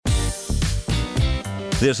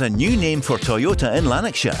There's a new name for Toyota in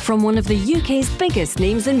Lanarkshire. From one of the UK's biggest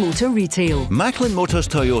names in motor retail. Macklin Motors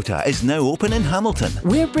Toyota is now open in Hamilton.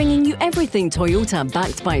 We're bringing you everything Toyota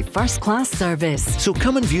backed by first-class service. So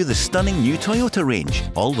come and view the stunning new Toyota range,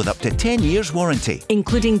 all with up to 10 years warranty.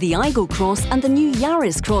 Including the Igo Cross and the new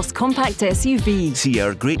Yaris Cross compact SUV. See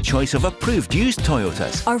our great choice of approved used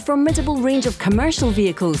Toyotas. Our formidable range of commercial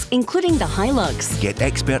vehicles, including the Hilux. Get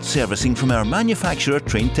expert servicing from our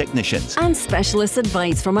manufacturer-trained technicians. And specialist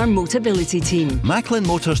advice from our Motability team. Macklin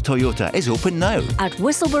Motors Toyota is open now. At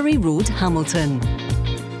Whistlebury Road, Hamilton.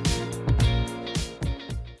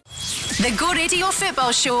 The Go Radio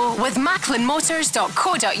Football Show with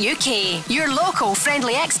macklinmotors.co.uk. Your local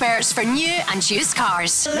friendly experts for new and used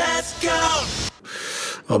cars. Let's go!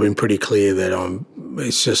 I've been pretty clear that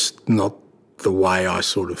it's just not the way I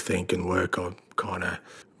sort of think and work.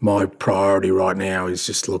 My priority right now is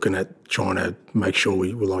just looking at trying to make sure we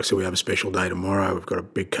have a special day tomorrow. We've got a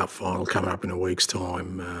big cup final coming up in a week's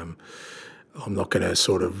time. I'm not going to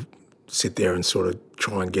sort of sit there and sort of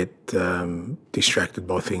try and get distracted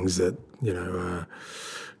by things that,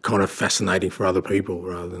 kind of fascinating for other people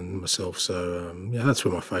rather than myself. So, that's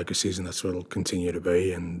where my focus is, and that's where it'll continue to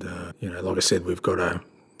be. And, like I said, we've got a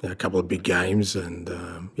couple of big games, and,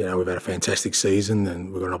 we've had a fantastic season,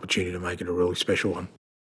 and we've got an opportunity to make it a really special one.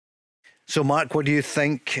 So, Mark, what do you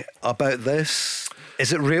think about this?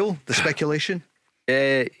 Is it real, the speculation?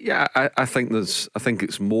 I think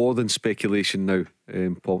it's more than speculation now,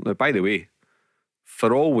 Paul. Now, by the way,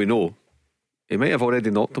 for all we know, he might have already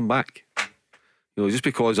knocked him back. Just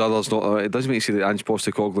because others not, it doesn't mean to say that Ange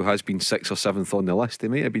Postecoglou has been 6th or 7th on the list. He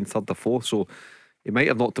might have been 3rd or 4th, so he might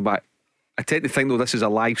have knocked him back. I tend to think, though, this is a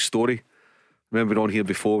live story. I remember on here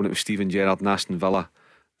before when it was Steven Gerrard and Aston Villa,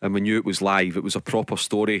 and we knew it was live. It was a proper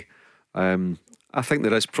story. I think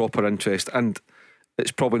there is proper interest, and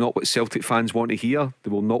it's probably not what Celtic fans want to hear.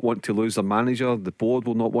 They will not want to lose their manager. The board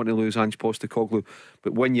will not want to lose Ange Postecoglou.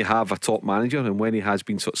 But when you have a top manager, and when he has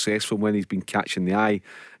been successful, when he's been catching the eye,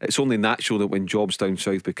 it's only natural that when jobs down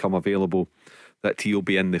south become available, that he'll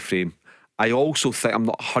be in the frame. I also think, I'm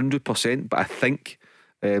not 100%, but I think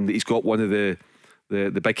that he's got one of the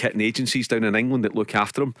big hitting agencies down in England that look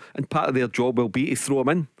after him, and part of their job will be to throw him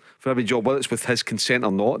in for every job, whether it's with his consent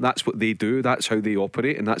or not. That's what they do, that's how they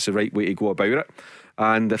operate, and that's the right way to go about it.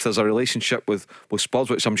 And if there's a relationship with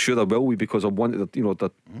Spurs, which I'm sure there will be, because I'm one of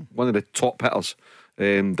the top hitters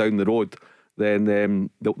down the road,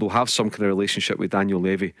 then they'll have some kind of relationship with Daniel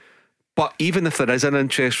Levy. But even if there is an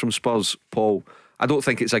interest from Spurs, Paul, I don't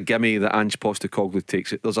think it's a gimme that Ange Postecoglou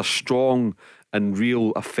takes it. There's a strong and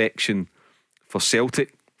real affection for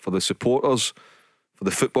Celtic, for the supporters, for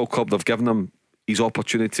the football club. They've given him his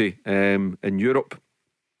opportunity in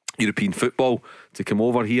European football, to come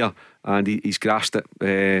over here, and he's grasped it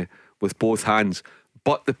with both hands.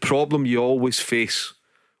 But the problem you always face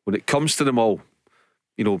when it comes to them all,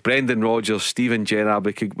 Brendan Rodgers, Steven Gerrard,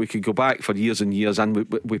 we could go back for years and years, and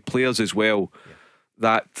with players as well,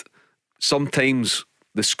 that sometimes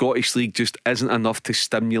the Scottish League just isn't enough to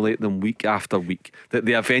stimulate them week after week, that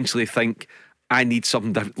they eventually think, I need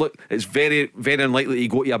something different. Look, it's very, very unlikely you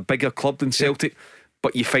go to a bigger club than Celtic,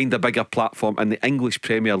 but you find a bigger platform, and the English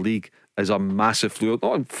Premier League is a massive fluid,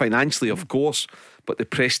 not financially of course, but the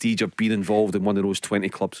prestige of being involved in one of those 20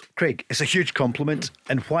 clubs. Craig, it's a huge compliment,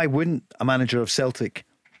 and why wouldn't a manager of Celtic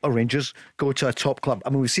or Rangers go to a top club? I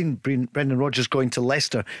mean, we've seen Brendan Rodgers going to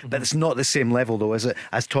Leicester, but it's not the same level though, is it,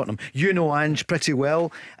 as Tottenham? Ange pretty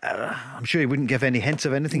well. I'm sure he wouldn't give any hints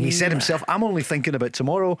of anything. He said himself, I'm only thinking about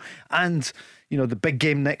tomorrow and the big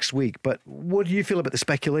game next week. But what do you feel about the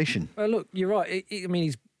speculation? Well, look, you're right. I mean,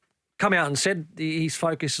 he's come out and said his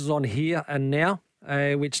focus is on here and now,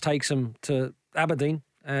 which takes him to Aberdeen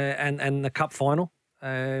and the cup final.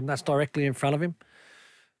 That's directly in front of him.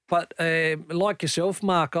 But like yourself,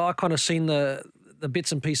 Mark, I kind of seen the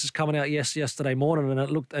bits and pieces coming out yesterday morning, and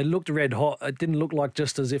it looked red hot. It didn't look like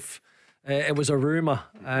just as if it was a rumour.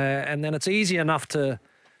 And then it's easy enough to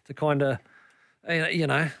kind of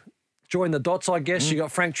join the dots, I guess. You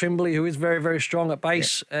got Frank Trimbley, who is very, very strong at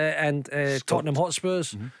base, and Tottenham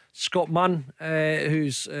Hotspurs. Scott Munn,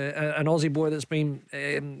 who's an Aussie boy that's been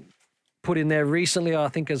put in there recently, I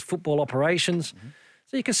think, as football operations.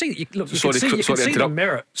 So you can see, you can see the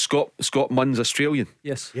merit. Scott Munn's Australian.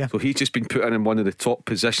 Yes. Yeah. So he's just been put in one of the top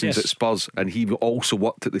positions at Spurs, and he also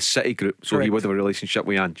worked at the City Group, so he would have a relationship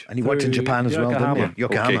with Ange. And he worked in Japan as well, didn't he?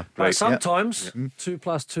 Yokohama. Okay, but sometimes 2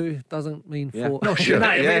 + 2 doesn't mean 4. No, sure.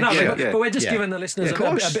 But we're just giving the listeners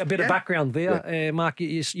a bit of background there. Mark,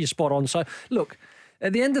 you're spot on. So look,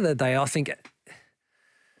 at the end of the day, I think,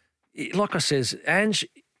 like I says, Ange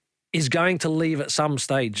is going to leave at some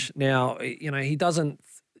stage. Now, he doesn't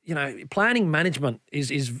planning management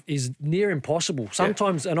is near impossible.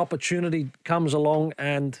 Sometimes an opportunity comes along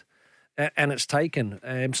and it's taken.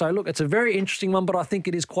 So, look, it's a very interesting one, but I think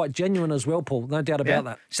it is quite genuine as well, Paul. No doubt about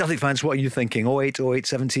that. Celtic fans, what are you thinking? 08, 08,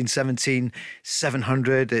 17, 17,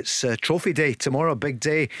 700. It's Trophy Day tomorrow, big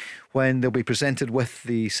day when they'll be presented with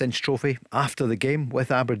the Cinch Trophy after the game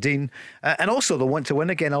with Aberdeen. And also they'll want to win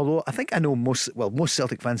again, although I know most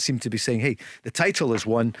Celtic fans seem to be saying, hey, the title is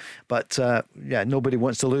won, but nobody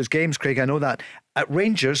wants to lose games, Craig, I know that. At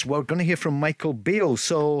Rangers, we're going to hear from Michael Beale,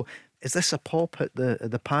 so is this a pop at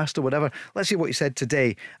the past or whatever? Let's hear what he said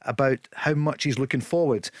today about how much he's looking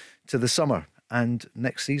forward to the summer and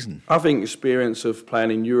next season. I think experience of playing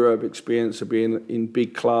in Europe, experience of being in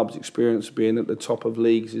big clubs, experience of being at the top of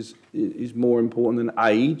leagues is more important than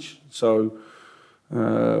age. So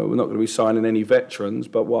we're not going to be signing any veterans,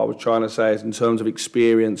 but what I was trying to say is in terms of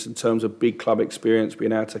experience, in terms of big club experience,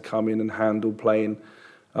 being able to come in and handle playing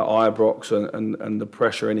at Ibrox and the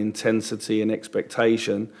pressure and intensity and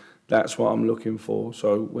expectation, that's what I'm looking for.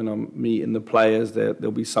 So when I'm meeting the players, there'll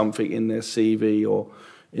be something in their CV or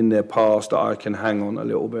in their past that I can hang on a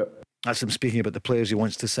little bit. That's him speaking about the players he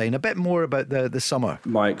wants to sign. A bit more about the summer.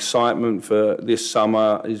 My excitement for this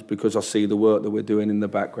summer is because I see the work that we're doing in the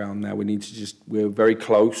background now. We're very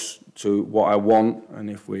close to what I want, and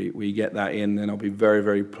if we get that in, then I'll be very,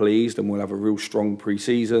 very pleased, and we'll have a real strong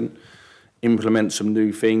pre-season, implement some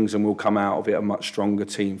new things, and we'll come out of it a much stronger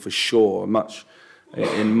team for sure.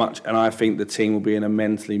 And I think the team will be in a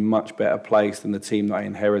mentally much better place than the team that I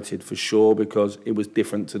inherited for sure, because it was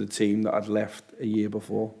different to the team that I'd left a year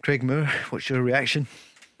before. Craig Moore, what's your reaction?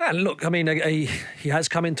 Look, I mean, he has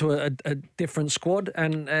come into a different squad,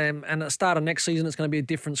 and at the start of next season, it's going to be a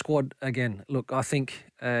different squad again. Look, I think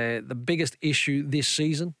the biggest issue this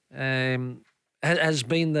season has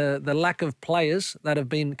been the lack of players that have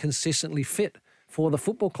been consistently fit for the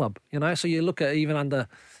football club. So you look at even under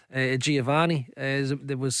Giovanni,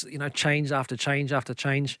 there was change after change after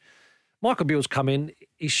change. Michael Beale's come in.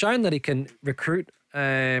 He's shown that he can recruit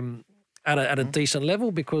at a decent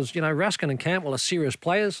level, because Raskin and Cantwell are serious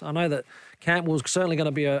players. I know that Cantwell's certainly going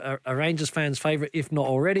to be a Rangers fan's favourite, if not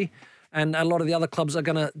already, and a lot of the other clubs are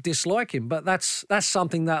going to dislike him. But that's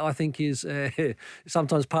something that I think is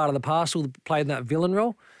sometimes part of the parcel, playing that villain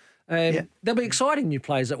role. There'll be exciting new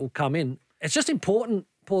players that will come in. It's just important,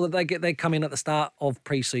 Paul, that they come in at the start of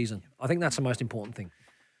pre-season. I think that's the most important thing.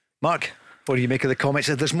 Mark, what do you make of the comments?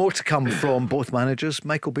 There's more to come from both managers.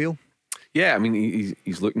 Michael Beale? Yeah, I mean,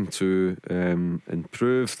 he's looking to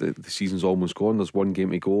improve. The season's almost gone. There's one game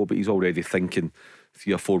to go, but he's already thinking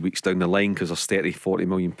 3 or 4 weeks down the line, because there's £30-40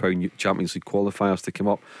 million Champions League qualifiers to come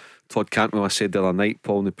up. Todd Cantwell, I said the other night,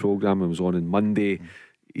 Paul, in the programme, I was on Monday,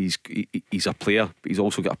 he's a player, but he's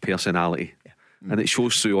also got a personality. And it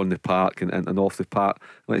shows through on the park and off the park.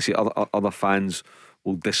 Like I say, other fans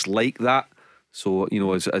will dislike that. So,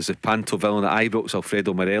 as the Panto villain at Ibrox,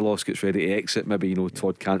 Alfredo Morelos gets ready to exit, maybe,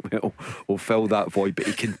 Todd Cantwell will fill that void, but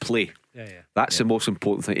he can play. That's the most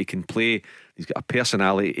important thing. He can play. He's got a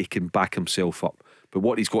personality. He can back himself up. But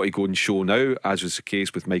what he's got to go and show now, as was the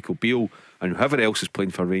case with Michael Beale and whoever else is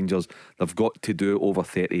playing for Rangers, they've got to do it over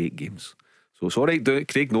 38 games. So it's all right doing it.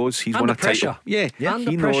 Craig knows he's won a title. Yeah,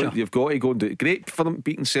 he knows you've got to go and do it. Great for them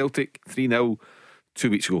beating Celtic 3-0 2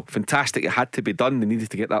 weeks ago. Fantastic. It had to be done. They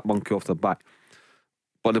needed to get that monkey off their back.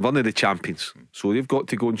 But they're one of the champions. So they've got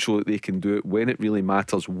to go and show that they can do it when it really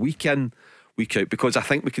matters, week in, week out. Because I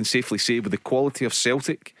think we can safely say, with the quality of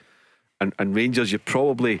Celtic and Rangers, you're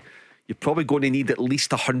probably going to need at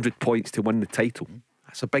least 100 points to win the title.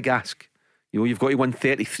 That's a big ask. You've got to win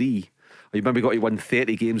 33, or you've maybe got to win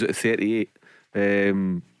 30 games out of 38.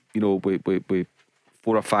 With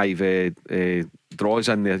 4 or 5 draws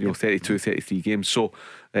in there, 32, 33 games. So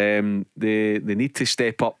they need to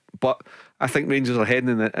step up. But I think Rangers are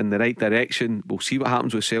heading in the right direction. We'll see what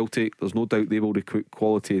happens with Celtic. There's no doubt they will recruit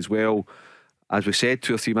quality as well. As we said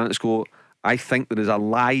 2 or 3 minutes ago, I think there is a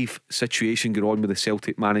live situation going on with the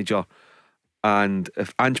Celtic manager, and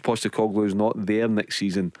if Ange Postecoglou is not there next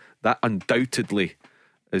season, that undoubtedly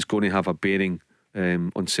is going to have a bearing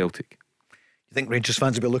on Celtic. You think Rangers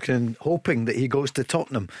fans will be looking and hoping that he goes to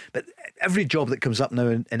Tottenham? But every job that comes up now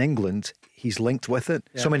in England, he's linked with it.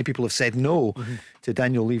 So many people have said no to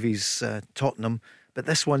Daniel Levy's Tottenham, but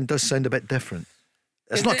this one does sound a bit different.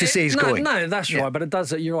 It's not to say he's going. No, that's right, but it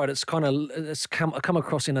does. You're right. It's come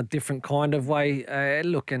across in a different kind of way.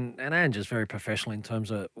 Look, and Ange is very professional in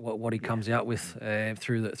terms of what he comes out with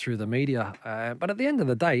through the media. But at the end of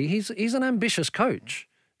the day, he's an ambitious coach.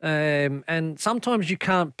 And sometimes you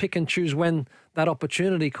can't pick and choose when that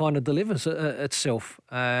opportunity kind of delivers itself.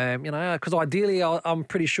 Because ideally, I'm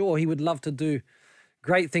pretty sure he would love to do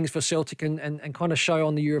great things for Celtic and kind of show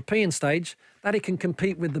on the European stage that he can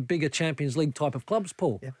compete with the bigger Champions League type of clubs,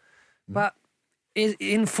 Paul. Yeah. But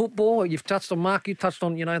in football, you've touched on Mark, you touched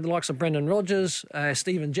on, the likes of Brendan Rodgers,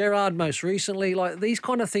 Steven Gerrard most recently. Like, these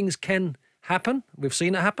kind of things can happen. We've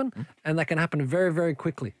seen it happen, and they can happen very, very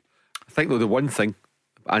quickly. I think, though, the one thing,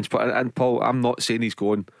 and Paul, I'm not saying he's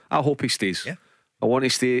going. I hope he stays. Yeah. I want to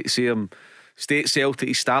see him stay at Celtic.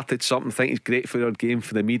 He started something. I think he's great for our game,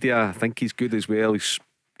 for the media. I think he's good as well. He's,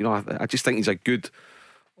 I just think he's a good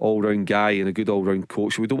all-round guy and a good all-round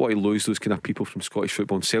coach. We don't want to lose those kind of people from Scottish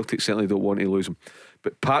football, and Celtic certainly don't want to lose them.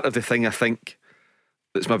 But part of the thing, I think,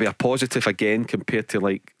 that's maybe a positive again compared to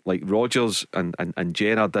like Rodgers and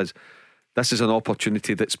Gerrard is, this is an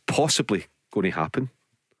opportunity that's possibly going to happen,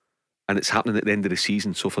 and it's happening at the end of the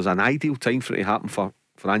season. So if there's an ideal time for it to happen for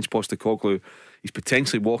Ange Postecoglou, he's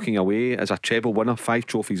potentially walking away as a treble winner, 5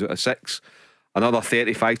 trophies out of 6, another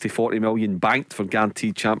 35 to 40 million banked for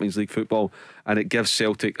guaranteed Champions League football, and it gives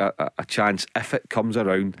Celtic a chance, if it comes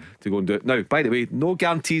around, to go and do it. Now, by the way, no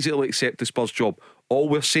guarantees it'll accept the Spurs job. All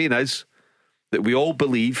we're saying is that we all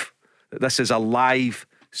believe that this is a live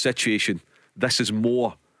situation. This is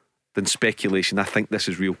more than speculation. I think this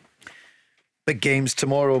is real. Big games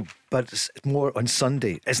tomorrow, but it's more on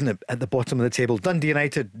Sunday, isn't it? At the bottom of the table, Dundee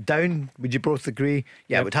United down. Would you both agree?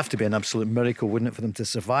 Yeah, it would have to be an absolute miracle, wouldn't it, for them to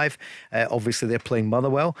survive? Obviously, they're playing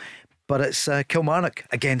Motherwell, but it's Kilmarnock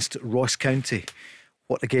against Ross County.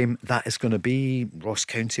 What a game that is going to be. Ross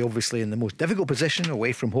County obviously in the most difficult position,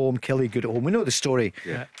 away from home. Kelly good at home. We know the story,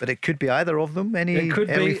 but it could be either of them. Any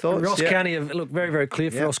early thoughts? Ross County have looked very, very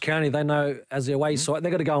clear for Ross County. They know as the away side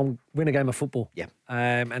they've got to go and win a game of football.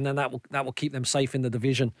 And then that will keep them safe in the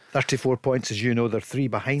division. 34 points, as you know, they're 3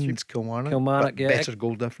 behind Kilmarnock, better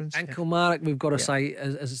goal difference. And Kilmarnock, we've got to say,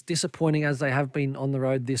 as disappointing as they have been on the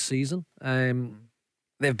road this season,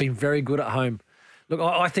 they've been very good at home. Look,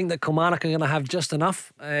 I think that Kilmarnock are going to have just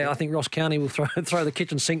enough. I think Ross County will throw the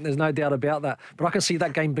kitchen sink. There's no doubt about that. But I can see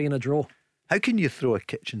that game being a draw. How can you throw a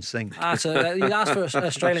kitchen sink? So you asked for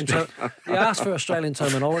Australian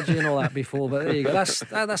terminology and all that before, but there you go.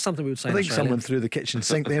 That's something we would say. I think someone threw the kitchen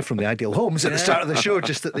sink there from the Ideal Homes at the start of the show,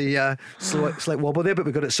 just at the slight wobble there, but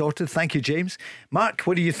we got it sorted. Thank you, James. Mark,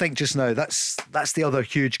 what do you think just now? That's the other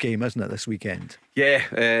huge game, isn't it, this weekend? Yeah,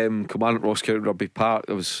 Kilmarnock Ross County Rugby Park.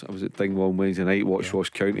 I was at Dingwall on Wednesday night. Watched Ross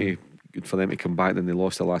County. Good for them to come back, then they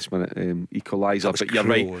lost the last minute equaliser. But you're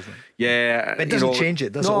right. Yeah, but it doesn't change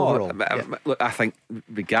it, does it, overall? Look, I think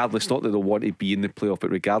regardless, not that they'll want to be in the playoff,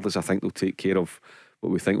 but regardless, I think they'll take care of what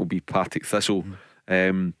we think will be Partick Thistle.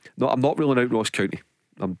 I'm not ruling out Ross County.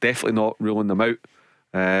 I'm definitely not ruling them out.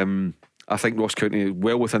 I think Ross County is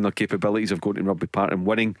well within their capabilities of going to Rugby Park and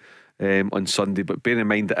winning on Sunday. But bear in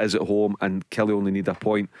mind it is at home, and Kelly only need a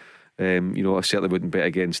point. I certainly wouldn't bet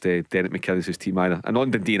against Derek McInnes' team either. And on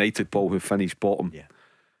Dundee United, Paul, who finished bottom.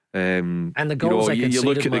 And the goals you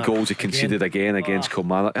look at the goals he conceded again against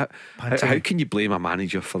Kilmarnock. How can you blame a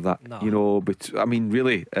manager for that? No. But I mean,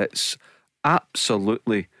 really, it's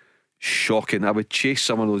absolutely shocking. I would chase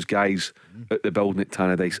some of those guys at the building at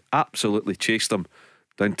Tannadice. Absolutely chase them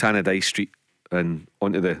down Tannadice Street and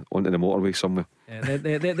onto the motorway somewhere. Yeah,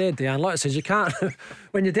 they're down. Like I said, you can't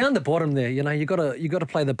when you're down the bottom there. You got to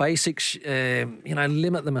play the basics.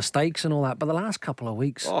 Limit the mistakes and all that. But the last couple of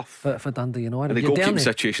weeks for Dundee United, and the goalkeeping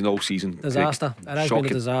situation all season, disaster. It has been a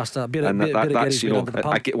disaster.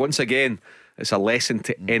 Once again, it's a lesson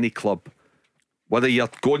to any club. Whether you're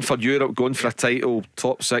going for Europe, going for a title,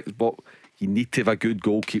 top 6, but you need to have a good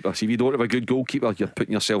goalkeeper. See, if you don't have a good goalkeeper, you're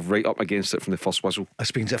putting yourself right up against it from the first whistle. I was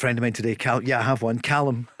speaking to a friend of mine today, I have one,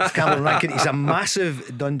 Callum Rankin. He's a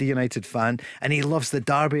massive Dundee United fan, and he loves the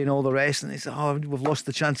derby and all the rest, and he said, we've lost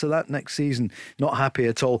the chance of that next season. Not happy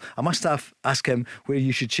at all. I must ask him where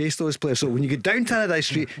you should chase those players. So when you go down Tannadice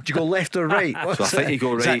Street, do you go left or right? So I think you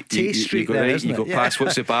go right. Tate Street, you go right. You go past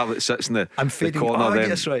what's the bar that sits in the corner then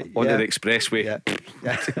onto the expressway.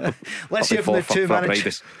 Let's hear from the two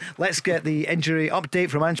managers. Let's get the injury update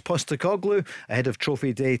from Ange Postecoglou ahead of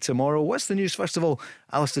Trophy Day tomorrow. What's the news first of all,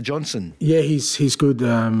 Alistair Johnson? Yeah, he's good.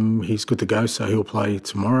 He's good to go, so he'll play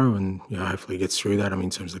tomorrow, and hopefully he gets through that. I mean,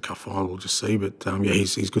 in terms of the cup final, we'll just see. But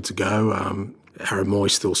he's good to go. Aaron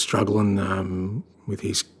Moy's still struggling with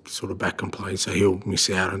his sort of back complaint, so he'll miss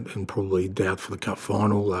out and probably doubt for the cup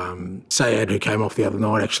final. Sayed, who came off the other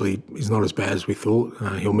night, actually is not as bad as we thought.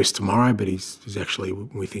 He'll miss tomorrow, but he's actually,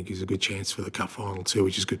 we think he's a good chance for the cup final too,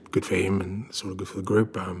 which is good for him and sort of good for the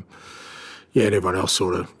group. And everyone else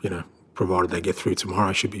sort of, provided they get through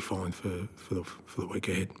tomorrow, should be fine for the week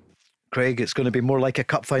ahead. Craig, it's going to be more like a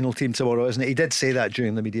cup final team tomorrow, isn't it? He did say that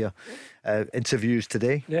during the media interviews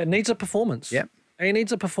today. Yeah, it needs a performance. Yeah. He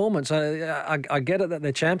needs a performance. I get it that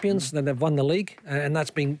they're champions, that they've won the league, and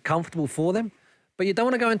that's been comfortable for them. But you don't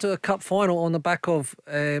want to go into a cup final on the back of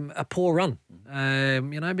a poor run,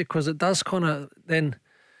 because it does kind of then,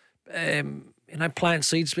 plant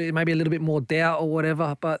seeds maybe a little bit more doubt or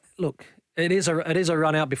whatever. But look, it is a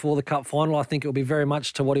run out before the cup final. I think it will be very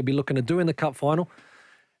much to what he'll be looking to do in the cup final,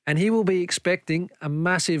 and he will be expecting a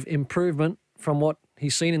massive improvement from what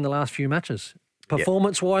he's seen in the last few matches.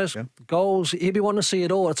 Performance-wise, goals, he'll be wanting to see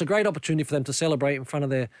it all. It's a great opportunity for them to celebrate in front of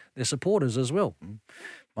their supporters as well.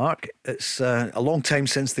 Mark, it's a long time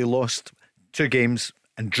since they lost 2 games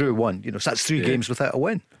and drew 1. So that's 3 games without a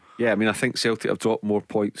win. Yeah, I mean, I think Celtic have dropped more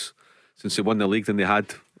points since they won the league than they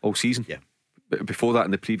had all season. Yeah. But before that,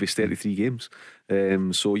 in the previous 33 games. I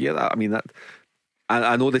know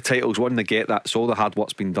the title's won, I get that. So all the hard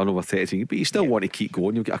work's been done over 33, but you still want to keep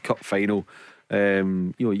going. You've got a cup final.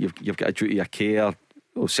 You've got a duty of care,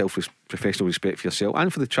 professional respect for yourself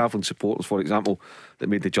and for the travelling supporters, for example, that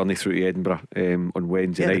made the journey through to Edinburgh on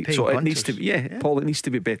Wednesday night. So it needs to be, Paul, it needs to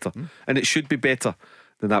be better, and it should be better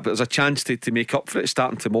than that. But there's a chance to make up for it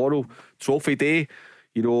starting tomorrow. Trophy day,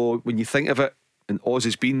 when you think of it, and Oz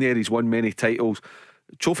has been there, he's won many titles.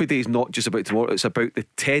 Trophy day is not just about tomorrow, it's about the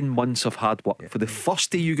 10 months of hard work. For the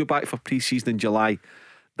first day you go back for pre-season in July,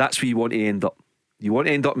 that's where you want to end up. You want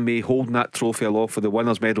to end up in May holding that trophy along for the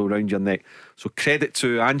winner's medal around your neck. So credit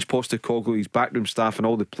to Ange Postecoglou, his backroom staff and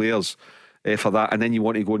all the players for that. And then you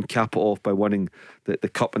want to go and cap it off by winning the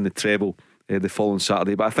cup and the treble the following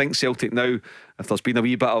Saturday. But I think Celtic now, if there's been a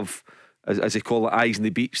wee bit of, as they call it, eyes on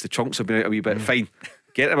the beach, the chunks have been out a wee bit. Fine,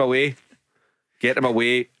 get them away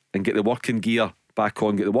and get the working gear back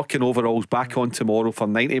on, get the working overalls back on tomorrow for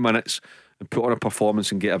 90 minutes and put on a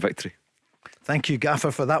performance and get a victory. Thank you,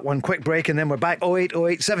 Gaffer, for that one. Quick break and then we're back.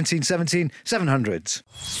 0808 17 17 700.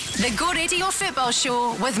 The Go Radio Football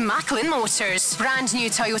Show with Macklin Motors. Brand new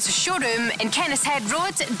Toyota showroom in Kennishead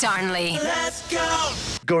Road, Darnley. Let's go!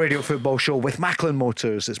 Go Radio Football Show with Macklin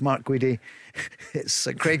Motors. It's Mark Guidi, it's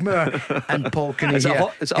Craig Moore and Paul Cooney. Is it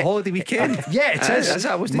a holiday weekend? Yeah, it is.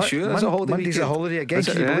 I wasn't sure. It's a holiday Monday's weekend. a holiday again.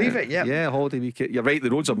 Can you believe it? Yeah, holiday weekend. You're right,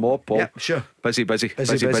 the roads are mob, Paul. Yeah, sure. Busy out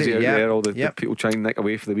there. All the people trying to nick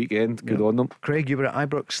away for the weekend. Good on them. Craig, you were at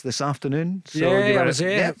Ibrox this afternoon. So I was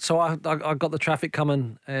there. Yeah. So I got the traffic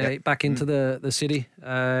coming back into the city.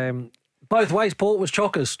 Both ways, Paul. It was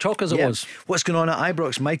chockers it was. What's going on at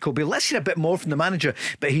Ibrox, Michael Beale? Let's hear a bit more from the manager,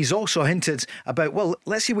 but he's also hinted about,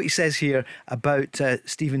 let's see what he says here about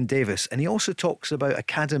Stephen Davis, and he also talks about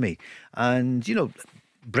academy and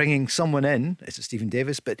bringing someone in. Is it Stephen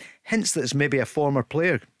Davis? But hints that it's maybe a former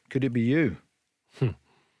player. Could it be you?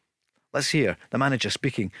 Let's hear the manager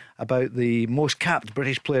speaking about the most capped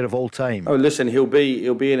British player of all time. Oh, listen, he'll be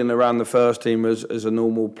in and around the first team as a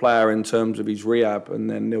normal player in terms of his rehab, and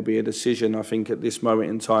then there'll be a decision. I think at this moment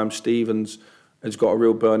in time, Stevens has got a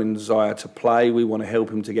real burning desire to play. We want to help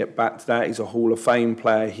him to get back to that. He's a Hall of Fame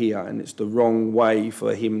player here, and it's the wrong way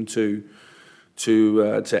for him to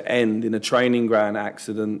end in a training ground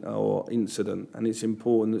accident or incident. And it's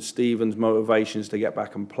important that Stephen's motivation is to get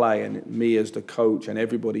back and play, and me as the coach and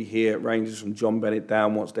everybody here at Rangers from John Bennett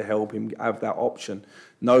down wants to help him have that option.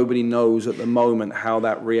 Nobody knows at the moment how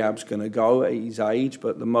that rehab's going to go at his age,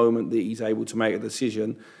 but the moment that he's able to make a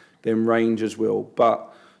decision, then Rangers will.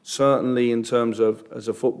 But certainly in terms of as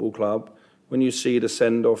a football club, when you see the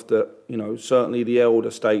send-off that, certainly the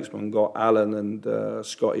elder statesmen got Alan and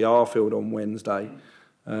Scotty Arfield on Wednesday.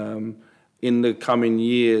 In the coming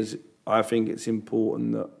years, I think it's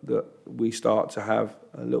important that we start to have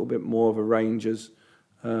a little bit more of a Rangers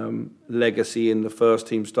legacy in the first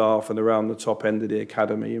team staff and around the top end of the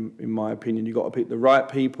academy. In my opinion, you've got to pick the right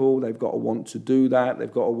people. They've got to want to do that.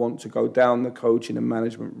 They've got to want to go down the coaching and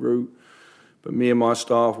management route. But me and my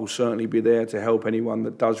staff will certainly be there to help anyone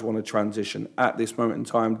that does want to transition. At this moment in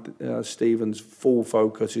time, Stephen's full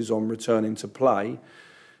focus is on returning to play.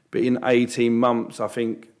 But in 18 months, I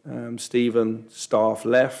think Stephen's staff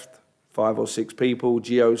left, 5 or 6 people.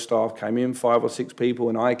 Gio's staff came in, 5 or 6 people,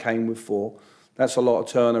 and I came with 4. That's a lot of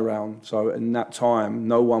turnaround. So in that time,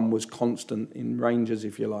 no one was constant in Rangers,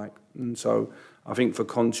 if you like. And so I think for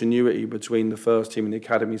continuity between the first team and the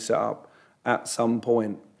academy set up, at some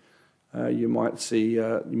point, you might see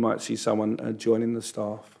someone joining the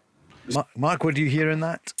staff. Mark, what do you hear in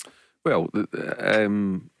that? Well,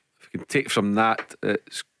 if you can take from that,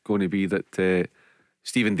 it's going to be that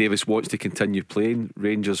Stephen Davis wants to continue playing.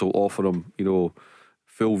 Rangers will offer him,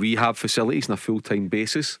 full rehab facilities on a full-time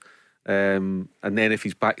basis, and then if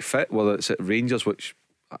he's back fit, whether it's at Rangers, which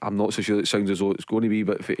I'm not so sure it sounds as though it's going to be,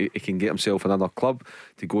 but if he can get himself another club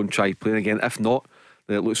to go and try playing again. If not,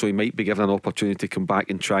 It looks like he might be given an opportunity to come back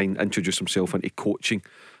and try and introduce himself into coaching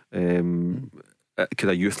at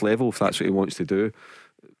kind of youth level, if that's what he wants to do.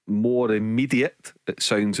 More immediate, it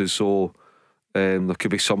sounds as though there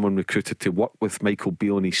could be someone recruited to work with Michael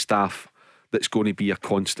Beale and his staff that's going to be a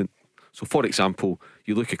constant. So for example,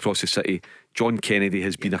 you look across the city, John Kennedy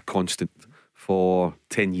has been a constant for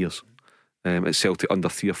 10 years at Celtic under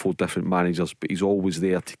 3 or 4 different managers, but he's always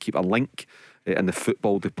there to keep a link in the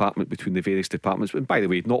football department between the various departments. And by the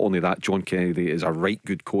way, not only that, John Kennedy is a right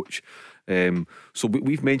good coach. So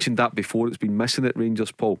we've mentioned that before. It's been missing at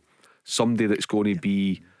Rangers, Paul. Somebody that's going to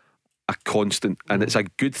be a constant, and it's a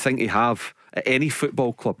good thing to have at any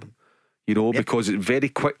football club, you know, because it very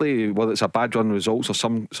quickly, whether it's a bad run of results or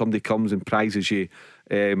somebody comes and prizes you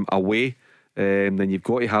away, then you've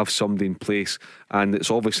got to have somebody in place, and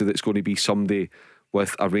it's obviously that's going to be somebody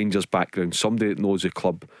with a Rangers background, somebody that knows the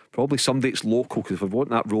club, probably somebody that's local, because if we want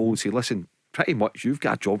that role, say, listen, pretty much you've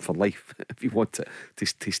got a job for life if you want to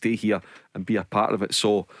stay here and be a part of it.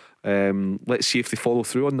 So let's see if they follow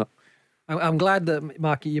through on that. I'm glad that,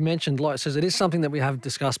 Mark, you mentioned, like it says, it is something that we have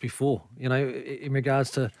discussed before, you know, in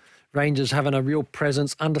regards to Rangers having a real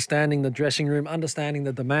presence, understanding the dressing room, understanding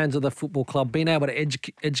the demands of the football club, being able to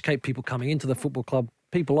educate people coming into the football club,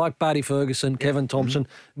 people like Barry Ferguson, Kevin Thompson,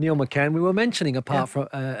 Neil McCann. We were mentioning apart from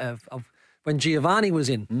of when Giovanni was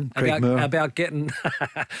in about getting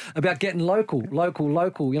about getting local,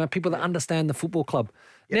 you know, people that understand the football club.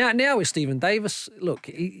 Now with Stephen Davis, look,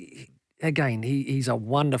 he's a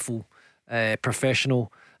wonderful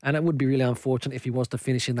professional, and it would be really unfortunate if he was to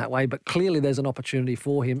finish in that way, but clearly there's an opportunity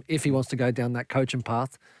for him if he wants to go down that coaching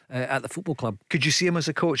path at the football club. Could you see him as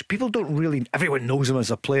a coach? People don't really, everyone knows him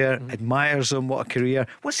as a player, admires him, what a career.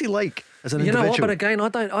 What's he like as an individual? You know what, but again,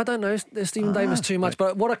 I don't know Stephen Davis too much,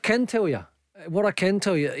 but what I can tell you,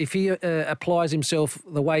 if he applies himself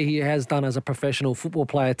the way he has done as a professional football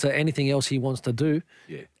player to anything else he wants to do,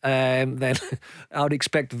 then I would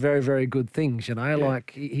expect very, very good things, you know,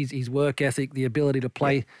 like his work ethic, the ability to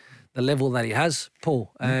play the level that he has,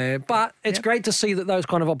 Paul. But it's great to see that those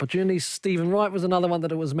kind of opportunities. Stephen Wright was another one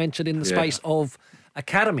that was mentioned in the space of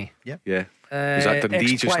academy. He's at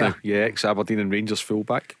Dundee just now. Ex-Aberdeen and Rangers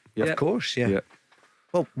fullback. Of course,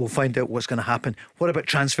 Well, we'll find out what's going to happen. What about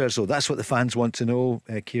transfers, though? That's what the fans want to know.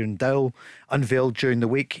 Kieran Dowell unveiled during the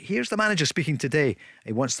week. Here's the manager speaking today.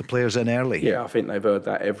 He wants the players in early. Yeah, I think they've heard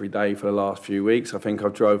that every day for the last few weeks. I think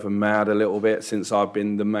I've drove them mad a little bit since I've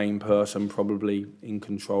been the main person probably in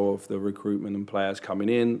control of the recruitment and players coming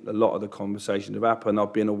in. A lot of the conversations have happened.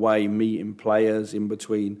 I've been away meeting players in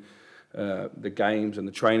between the games and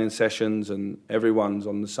the training sessions, and everyone's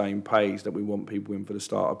on the same page that we want people in for the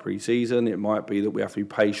start of pre-season. It might be that we have to be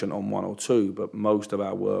patient on 1 or 2, but most of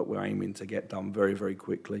our work we're aiming to get done very, very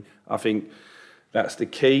quickly. I think that's the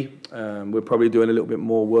key. We're probably doing a little bit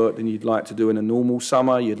more work than you'd like to do in a normal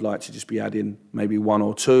summer. You'd like to just be adding maybe 1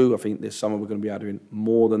 or 2. I think this summer we're going to be adding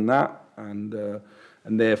more than that, and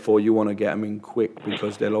therefore you want to get them in quick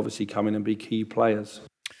because they'll obviously come in and be key players.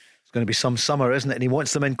 Going to be some summer, isn't it? And he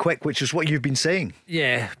wants them in quick, which is what you've been saying.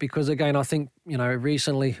 Yeah, because again, I think, you know,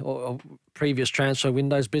 recently or previous transfer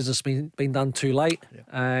windows, business been done too late.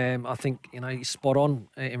 I think, you know, he's spot on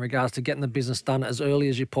in regards to getting the business done as early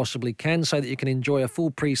as you possibly can so that you can enjoy a full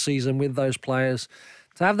pre-season with those players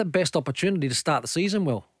to have the best opportunity to start the season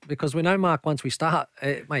well. Because we know, Mark, once we start,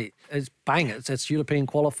 mate, it's bang. It's European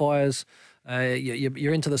qualifiers.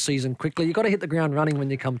 You're into the season quickly. You've got to hit the ground running when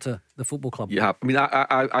you come to the football club. Yeah, I mean,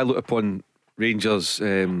 I look upon Rangers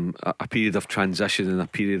a period of transition and a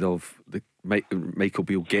period of Michael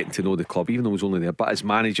Beale getting to know the club, even though he was only there, but as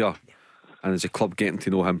manager and as a club getting to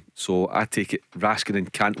know him. So I take it Raskin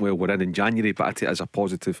and Cantwell were in January, but I take it as a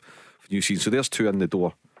positive for new season. So there's 2 in the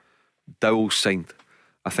door. Dowell's signed.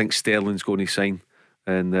 I think Sterling's going to sign.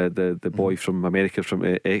 And the boy from America,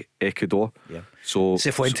 from Ecuador. So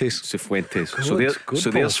Cifuentes.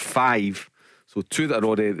 Good, there's 5. So 2 that are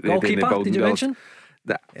already in the building. Did you mention?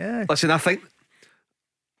 Listen, I think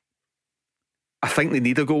they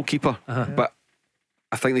need a goalkeeper, but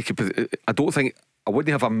I think they could. I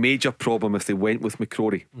wouldn't have a major problem if they went with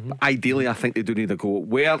McCrory. But ideally, I think they do need a goal.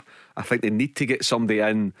 Where I think they need to get somebody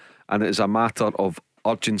in, and it is a matter of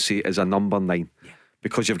urgency, is a number 9.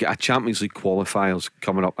 Because you've got a Champions League qualifiers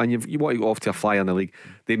coming up, and you want to go off to a flyer in the league.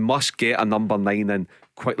 They must get a number 9 in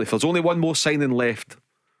quickly. If there's only one more signing left,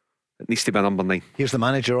 it needs to be a number 9. Here's the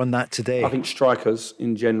manager on that today. I think strikers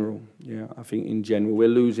in general. We're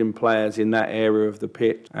losing players in that area of the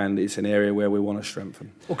pitch, and it's an area where we want to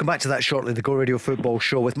strengthen. We'll come back to that shortly. The Go Radio Football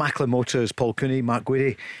Show with Macklin Motors, Paul Cooney, Mark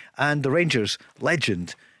Guidi, and the Rangers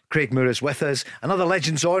legend Craig Moore is with us. Another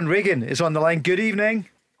legend's on. Regan is on the line. Good evening.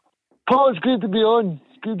 Paul, it's great to be on.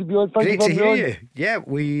 It's great to be on. Thank Great you to for hear you. Yeah,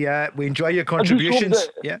 we enjoy your contributions.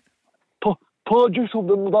 Yeah. Paul, just hope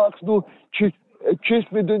the Blacks no chase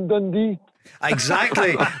me down Dundee.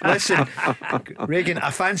 Exactly. Listen, Reagan, I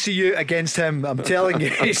fancy you against him. I'm telling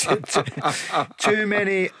you, it's too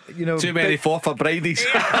many. Too many for Brady's.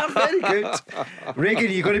 Yeah, very good.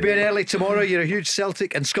 Reagan, you're going to be in early tomorrow. You're a huge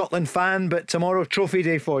Celtic and Scotland fan, but tomorrow trophy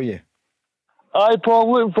day for you. Aye, Paul,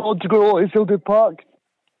 I'm looking forward to going to Celtic Park.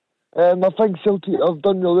 I think Celtic have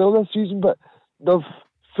done really well this season, but they've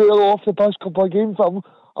fell off the past couple of games. I'm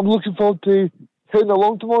looking forward to heading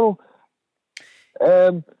along tomorrow.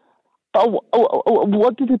 I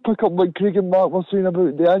wanted to pick up what Craig and Mark were saying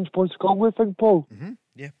about the Ange Postecoglou thing, Paul. Mm-hmm.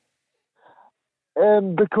 Yeah.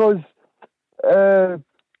 Because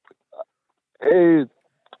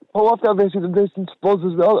Paul, after I've invested in Spurs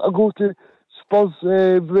as well, I go to Spurs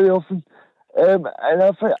very often, and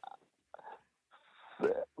I think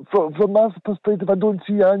from my perspective, I don't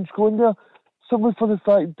see Ange going there, simply for the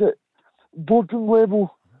fact that boardroom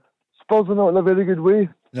level, Spurs are not in a very good way.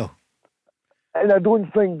 No. And I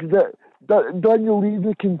don't think that Daniel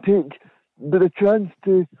Levy can take the chance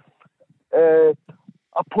to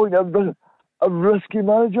appoint a risky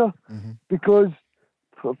manager, because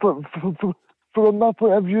from my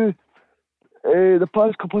point of view, the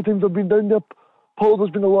past couple of times I've been down there, Paul, there's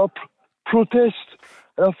been a lot of protest,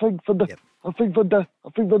 and I think for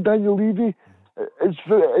Daniel Levy, it's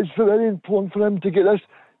very important for him to get this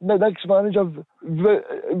next manager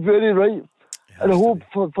very right, and I hope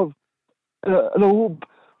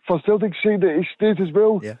for Celtic's sake that he stays as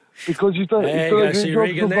well, because he's done a great job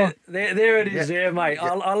Regan, so far. there it is, there, mate.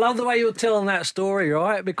 I love the way you're telling that story,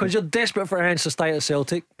 right? Because you're desperate for Ange to stay at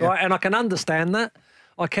Celtic, right? And I can understand that.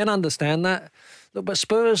 Look, but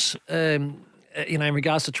Spurs, in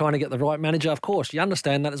regards to trying to get the right manager, of course, you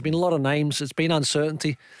understand that. There's been a lot of names. There's been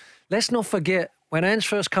uncertainty. Let's not forget, when Ange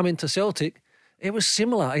first come into Celtic, it was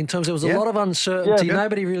similar in terms there was a lot of uncertainty.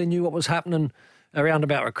 Nobody really knew what was happening around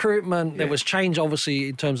about recruitment. There was change, obviously,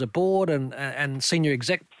 in terms of board and senior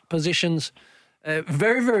exec positions.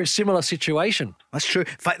 Very, very similar situation. That's true.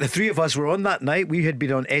 In fact, the three of us were on that night. We had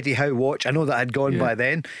been on Eddie Howe watch. I know that had gone by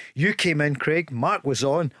then. You came in, Craig. Mark was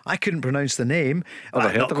on. I couldn't pronounce the name.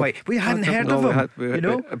 Not quite. We hadn't heard of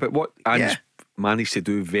him. But what Ange managed to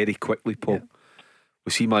do very quickly, Paul,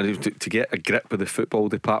 was he managed to get a grip with the football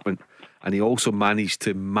department, and he also managed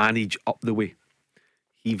to manage up the way.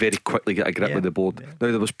 He very quickly got a grip with the board.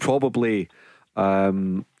 Now there was probably a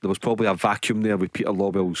vacuum there with Peter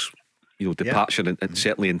Lawwell's departure, and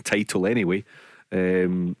certainly in title anyway.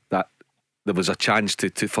 That there was a chance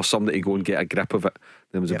for somebody to go and get a grip of it.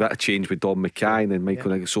 There was a bit of change with Don Mackay and then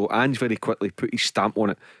Michael Nigel. So Ange very quickly put his stamp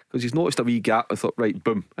on it, because he's noticed a wee gap. I thought, right,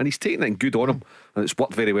 boom, and he's taken it and good on him, and it's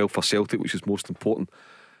worked very well for Celtic, which is most important.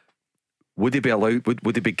 Would he be allowed?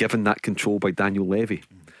 Would he be given that control by Daniel Levy?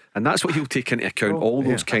 And that's what he'll take into account, all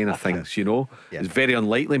those kind of things, It's very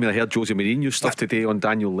unlikely. I mean, I heard Jose Mourinho's stuff today on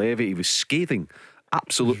Daniel Levy. He was scathing,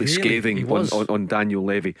 absolutely scathing on Daniel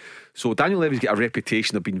Levy. So Daniel Levy's got a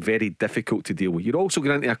reputation of being very difficult to deal with. You're also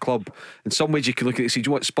going into a club, in some ways you can look at it and say, do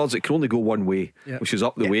you know what, Spurs, it can only go one way, which is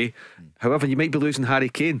up the way. However, you might be losing Harry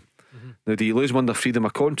Kane. Now, do you lose him under freedom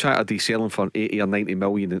of contract, or do you sell him for 80 or 90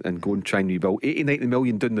 million and go and try and rebuild? 80, 90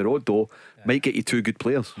 million down the road, though, might get you two good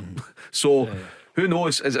players. So who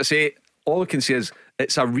knows? As I say, all I can say is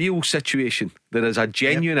it's a real situation. There is a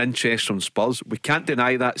genuine interest from Spurs. We can't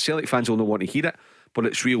deny that. Celtic fans will not want to hear it, but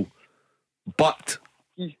it's real. But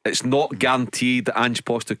it's not guaranteed that Ange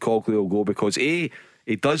Postecoglou will go, because he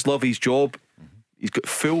does love his job. He's got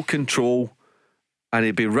full control, and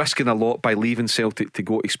he'd be risking a lot by leaving Celtic to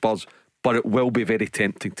go to Spurs. But it will be very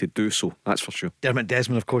tempting to do so, that's for sure. Dermot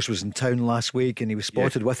Desmond, of course, was in town last week, and he was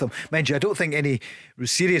spotted with them. Mind you, I don't think any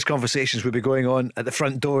serious conversations would be going on at the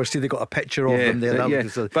front door. See, they got a picture of them there.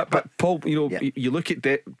 But Paul, you look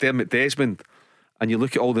at Dermot Desmond, and you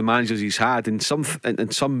look at all the managers he's had, and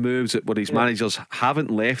some moves where his managers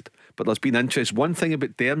haven't left, but there's been interest. One thing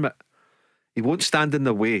about Dermot, he won't stand in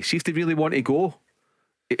the way. See, if they really want to go,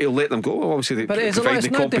 he'll let them go. Obviously, providing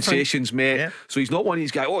the compensation's met. So he's not one of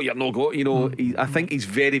these guys, you're no go. I think he's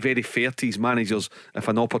very, very fair to his managers if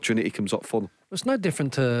an opportunity comes up for them. It's no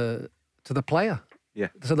different to the player.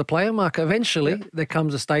 To the player, Mark. Eventually, there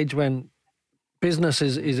comes a stage when business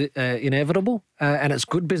is inevitable, and it's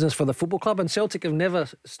good business for the football club. And Celtic have never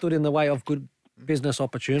stood in the way of good business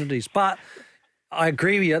opportunities. But I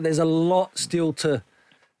agree with you. There's a lot still to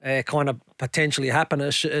kind of potentially happen.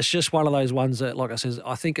 It's just one of those ones that, like I said,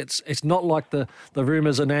 I think it's not like the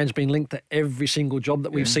rumours and Ange being linked to every single job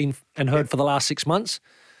that we've seen and heard for the last 6 months.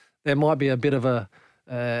 There might be a bit of a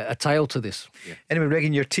a tail to this. Anyway,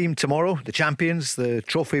 Regan, your team tomorrow, the champions, the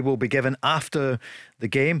trophy will be given after the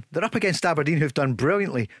game. They're up against Aberdeen, who've done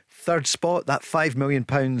brilliantly. Third spot, that £5 million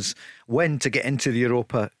win to get into the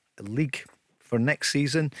Europa League for next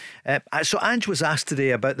season. So Ange was asked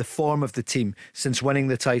today about the form of the team since winning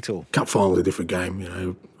the title. Cup final is a different game. You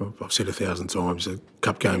know, I've said 1,000 times that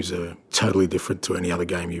cup games are totally different to any other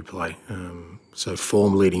game you play. So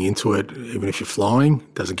form leading into it, even if you're flying,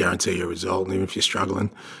 doesn't guarantee you a result, and even if you're struggling,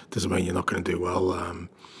 doesn't mean you're not going to do well.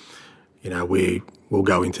 You know, we'll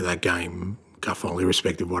go into that game, cup final,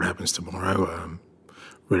 irrespective of what happens tomorrow,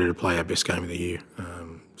 ready to play our best game of the year.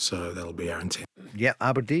 So that'll be our intent. Yeah,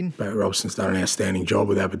 Aberdeen. Barry Robson's done an outstanding job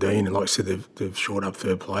with Aberdeen, and like I said, they've shored up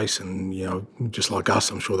third place, and you know, just like us,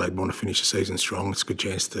 I'm sure they'd want to finish the season strong. It's a good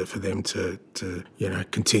chance for them to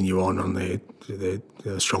continue on their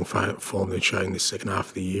strong form they're showing this second half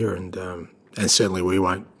of the year, and certainly we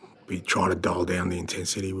won't be trying to dial down the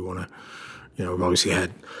intensity. We want to, we've obviously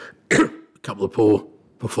had a couple of poor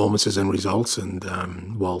performances and results, and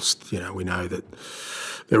whilst we know that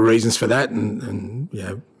there are reasons for that, and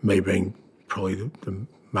me being probably the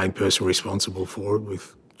main person responsible for it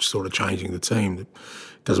with sort of changing the team, that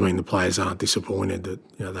doesn't mean the players aren't disappointed that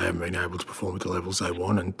they haven't been able to perform at the levels they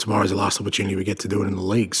want, and tomorrow's the last opportunity we get to do it in the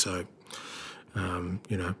league. So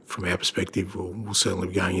from our perspective, we'll certainly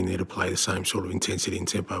be going in there to play the same sort of intensity and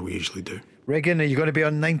tempo we usually do. Regan, are you going to be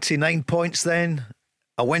on 99 points then?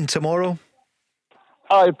 A win tomorrow?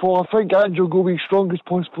 Aye, Paul, I think Andrew will go with his strongest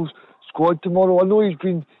possible squad tomorrow. I know he's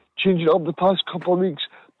been changing it up the past couple of weeks,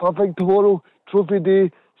 but I think tomorrow, Trophy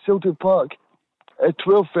Day, Celtic Park, at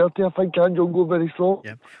 12:30, I think Andrew will go very strong.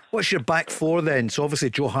 Yeah. What's your back four then? So obviously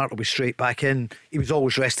Joe Hart will be straight back in. He was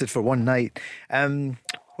always rested for one night.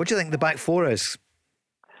 What do you think the back four is?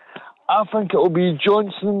 I think it'll be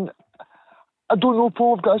Johnson. I don't know,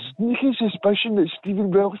 Paul. I've got a sneaky suspicion that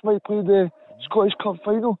Stephen Welsh might play the Scottish Cup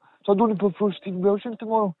final, so I don't know if I'll throw Stephen Welsh in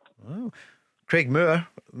tomorrow. Oh. Craig Moore,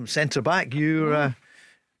 centre back, you're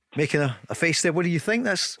making a face there. What do you think?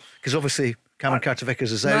 That's because obviously Cameron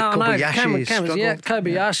Carter-Vickers is out. Kobayashi struggled.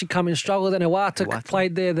 Kobayashi come in struggled. And Iwata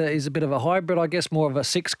played there. That is a bit of a hybrid, I guess, more of a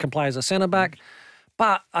six, can play as a centre back.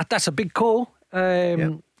 But that's a big call.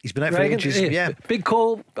 He's been out for ages. Yeah, big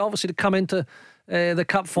call. Obviously to come into the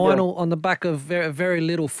cup final on the back of very, very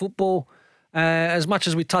little football. As much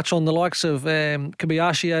as we touch on the likes of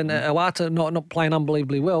Kobayashi and Iwata not playing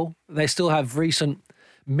unbelievably well, they still have recent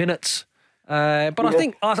minutes. But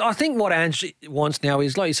I think what Ange wants now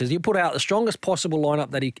is, like he says, you put out the strongest possible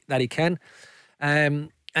lineup that he can, and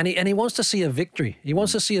he wants to see a victory. He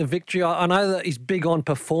wants to see a victory. I know that he's big on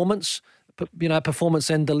performance. Performance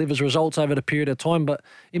then delivers results over the period of time. But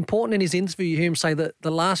important in his interview, you hear him say that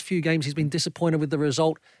the last few games he's been disappointed with the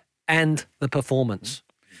result and the performance.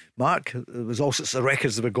 Mark, there's all sorts of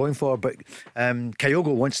records that we're going for, but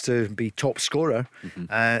Kyogo wants to be top scorer,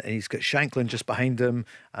 and he's got Shanklin just behind him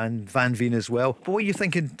and Van Veen as well. But what are you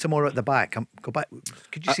thinking tomorrow at the back? Go back.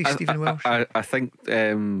 Could you see Stephen Welsh? I think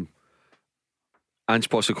Ange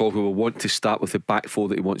Postecoglou will want to start with the back four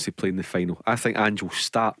that he wants to play in the final. I think Ange will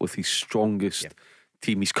start with his strongest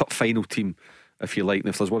team, his cup final team, if you like. And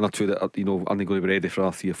if there's one or two that are, only going to be ready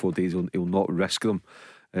for 3 or 4 days, he'll not risk them.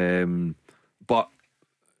 But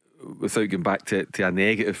without going back to a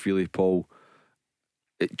negative, really, Paul,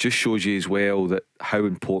 it just shows you as well that how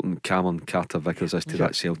important Cameron Carter-Vickers is to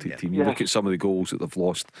that Celtic team. You look at some of the goals that they've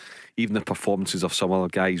lost, even the performances of some other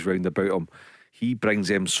guys round about him. He brings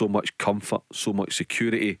them so much comfort, so much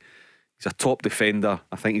security. He's a top defender.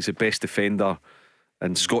 I think he's the best defender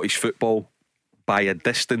in Scottish football by a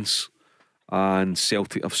distance, and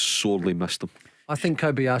Celtic have sorely missed him. I think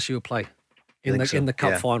Kobayashi will play in the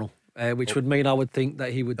cup final. Which would mean I would think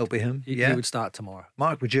that he would. It'll be him. He would start tomorrow.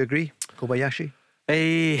 Mark, would you agree? Kobayashi?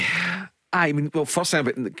 I mean, well, first thing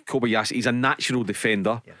about Kobayashi, he's a natural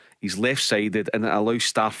defender. Yeah. He's left-sided, and it allows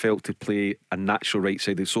Starfelt to play a natural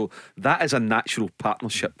right-sided. So that is a natural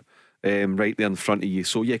partnership right there in front of you.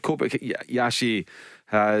 So yeah, Kobayashi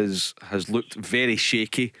has looked very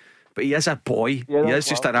shaky, but he is a boy. He is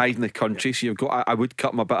just arrived in the country, so I would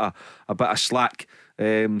cut him a bit of slack.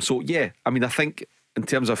 So yeah, I mean, I think in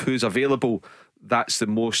terms of who's available, that's the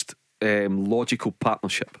most logical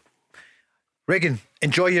partnership. Regan,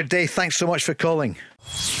 enjoy your day. Thanks so much for calling.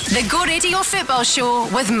 The Go Radio Football Show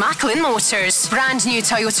with Macklin Motors. Brand new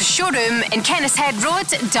Toyota showroom in Kennishead Road,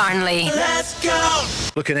 Darnley. Let's go!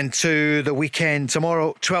 Looking into the weekend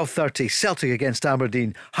tomorrow, 12:30, Celtic against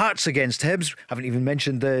Aberdeen, Hearts against Hibs, haven't even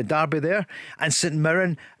mentioned the derby there, and St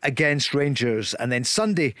Mirren against Rangers. And then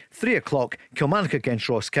Sunday, 3 o'clock, Kilmarnock against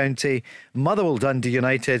Ross County, Motherwell Dundee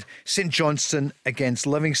United, St Johnstone against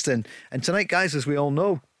Livingston. And tonight, guys, as we all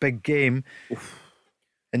know, big game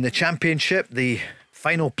in the Championship, the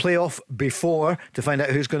final playoff before to find out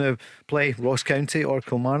who's going to play Ross County or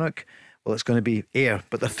Kilmarnock. Well, it's going to be Ayr,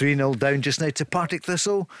 but they're 3-0 down just now to Partick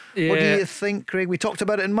Thistle. Yeah. What do you think, Craig? We talked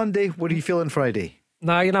about it on Monday. What do you feel on Friday?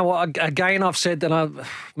 No, you know what? Again, I've said that I'm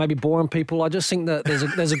maybe boring people. I just think that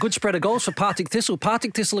there's a good spread of goals for Partick Thistle.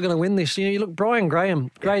 Partick Thistle are going to win this. You look, Brian Graham,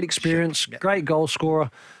 great experience, great goal scorer.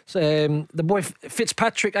 The boy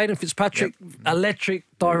Fitzpatrick, Aidan Fitzpatrick, electric,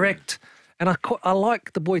 direct. And I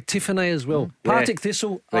like the boy Tiffany as well. Partick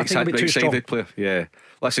Thistle, I think, will be too strong. Player. Yeah.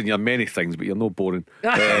 Listen, you're many things, but you're no boring.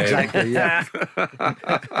 Exactly, yeah.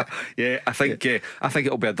 Yeah, I think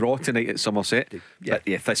it'll be a draw tonight at Somerset. Yeah.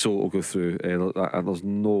 But Thistle will go through. And there's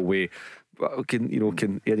no way. Can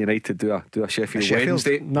Ayr United do a Sheffield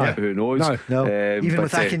Wednesday? No. Yeah, who knows? No. Even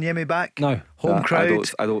with Akinyemi back? No. Home crowd?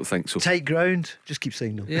 I don't think so. Tight ground? Just keep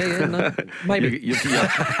saying no. Yeah, no. Maybe.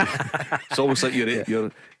 It's almost like your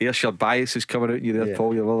Ayrshire bias is coming out in you there,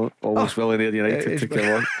 Paul. You're almost willing Ayr United to come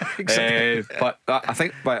on. Exactly. But I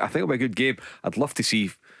think it'll be a good game. I'd love to see,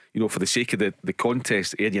 for the sake of the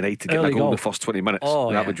contest, Ayr United getting a goal in the first 20 minutes.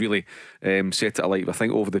 That would really set it alight. I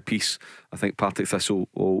think over the piece, I think Partick Thistle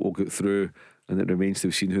will get through, and it remains to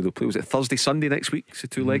be seen who they'll play. Was it Thursday, Sunday next week? So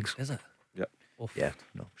 2 legs. Is it? Yeah,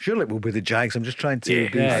 no. Surely it will be the Jags. I'm just trying to be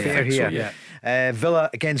fair here. So, Villa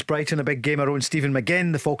against Brighton, a big game. Our own Stephen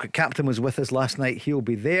McGinn, the Falkirk captain, was with us last night. He'll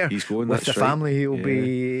be there. He's going with the family. He'll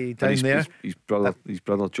be down there. His brother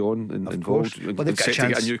John involved. Well, they've got set to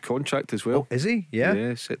get a new contract as well. Oh, is he? Yeah.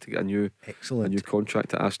 Yeah, set to get a new Excellent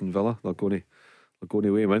contract at Aston Villa. They're going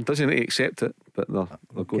to weigh him in. Doesn't need to accept it, but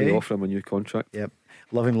they're going to offer him a new contract. Yep.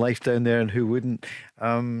 Loving life down there, and who wouldn't?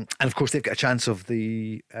 And of course, they've got a chance of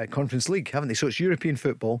the Conference League, haven't they? So it's European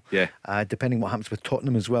football. Yeah. Depending what happens with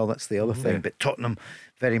Tottenham as well, that's the other thing. Yeah. But Tottenham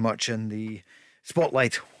very much in the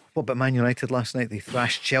spotlight. What about Man United last night? They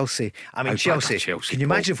thrashed Chelsea. I mean, Chelsea. Can you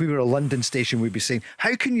imagine if we were a London station, we'd be saying,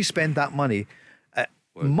 how can you spend that money at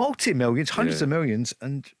multi-millions, hundreds of millions,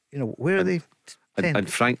 and where are they? And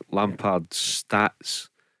Frank Lampard's stats.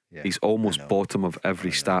 Yeah, he's almost bottom of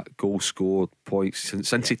every stat, goal scored, points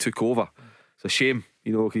since he took over. It's a shame,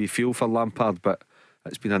 you feel for Lampard, but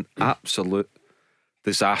it's been an absolute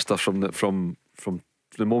disaster from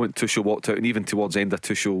the moment Tuchel walked out, and even towards the end of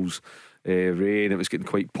Tuchel's reign, it was getting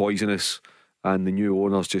quite poisonous, and the new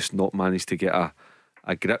owner's just not managed to get a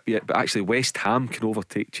grip yet. But actually, West Ham can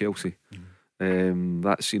overtake Chelsea.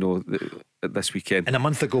 That's this weekend. And a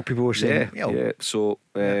month ago, people were saying, So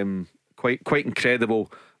quite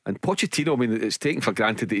incredible. And Pochettino, I mean, it's taken for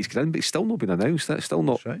granted that he's going in, but he's still not been announced. That's still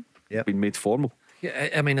not been made formal. Yeah,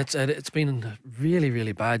 I mean, it's been really,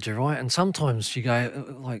 really bad. You're right. And sometimes you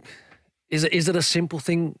go like, is it a simple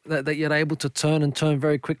thing that you're able to turn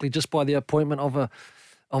very quickly just by the appointment of a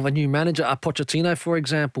new manager, a Pochettino, for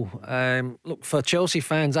example? Look, for Chelsea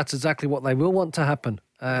fans, that's exactly what they will want to happen.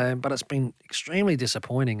 But it's been extremely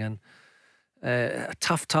disappointing and a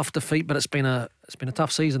tough defeat. But it's been a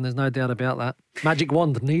tough season. There's no doubt about that. Magic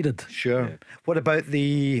wand needed. Sure. Yeah. What about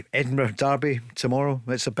the Edinburgh derby tomorrow?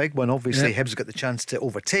 It's a big one. Obviously, Hibs have got the chance to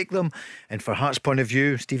overtake them. And for Hearts' point of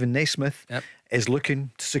view, Stephen Naismith is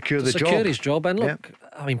looking to secure the job. Secure his job. And look,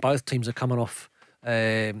 I mean, both teams are coming off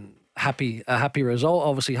a happy result.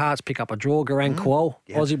 Obviously, Hearts pick up a draw. Garang Kuol,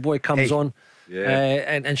 Aussie boy, comes on.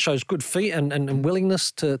 And shows good feet and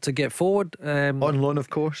willingness to get forward. On loan, of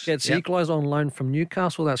course. Gets equalised on loan from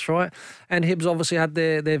Newcastle, that's right. And Hibs obviously had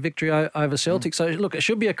their victory over Celtic. So, look, it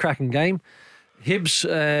should be a cracking game. Hibs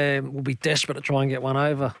will be desperate to try and get one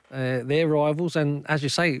over their rivals. And as you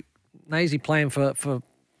say, Nazy playing for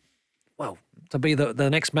to be the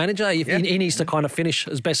next manager. He needs to kind of finish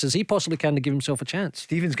as best as he possibly can to give himself a chance.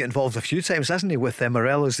 Stephen's got involved a few times, hasn't he, with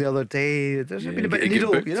Morelos the other day? There's been a bit of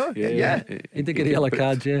needle, He did get a yellow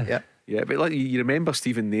card, Yeah, but like you remember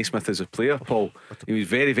Stephen Naismith as a player, Paul. He was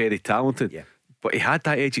very, very talented. Yeah. But he had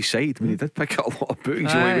that edgy side. I mean, he did pick up a lot of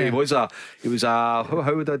bookings. He was a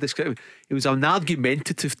how would I describe him? He was an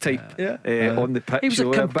argumentative type on the pitch. He was a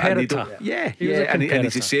competitor. And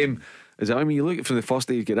he's the same. I mean, you look at it from the first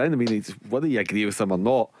day you get in. I mean, whether you agree with him or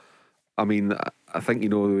not, I mean, I think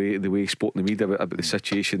the way he spoke to the media about the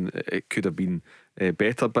situation, it could have been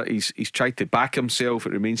better. But he's tried to back himself.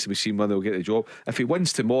 It remains to be seen whether he'll get the job. If he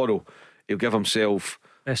wins tomorrow, he'll give himself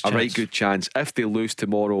a right good chance. If they lose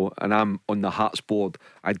tomorrow and I'm on the Hearts board,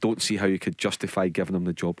 I don't see how you could justify giving him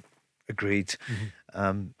the job. Agreed.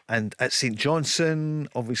 And at St Johnstone,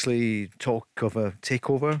 obviously talk of a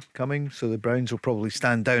takeover coming, so the Browns will probably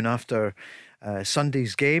stand down after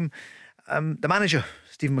Sunday's game. The manager,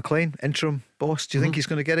 Stephen McLean, interim boss, do you think he's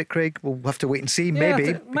going to get it, Craig? We'll have to wait and see.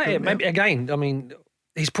 Maybe again, I mean,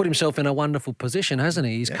 he's put himself in a wonderful position, hasn't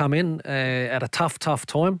he? He's come in at a tough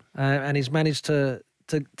time, and he's managed to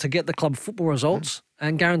get the club football results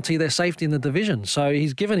and guarantee their safety in the division. So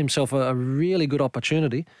he's given himself a really good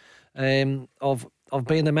opportunity of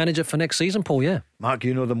being the manager for next season, Paul. Yeah, Mark,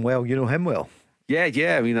 you know them well, you know him well. Yeah.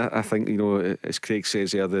 I mean, I think as Craig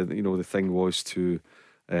says there, the thing was to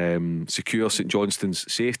secure St Johnstone's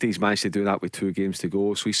safety. He's managed to do that with 2 games to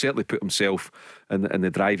go, so he certainly put himself in the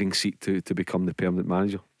driving seat to become the permanent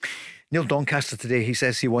manager. Neil Doncaster today, he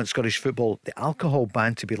says he wants Scottish football, the alcohol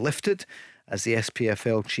ban, to be lifted, as the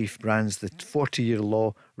SPFL chief brands the 40-year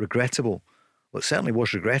law regrettable. Well, it certainly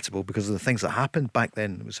was regrettable because of the things that happened back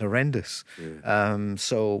then. It was horrendous.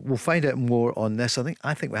 So we'll find out more on this.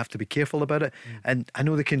 I think we have to be careful about it. And I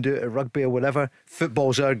know they can do it at rugby or whatever.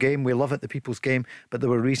 Football's our game. We love it, the people's game. But there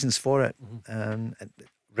were reasons for it.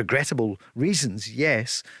 Regrettable reasons,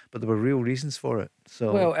 yes, but there were real reasons for it.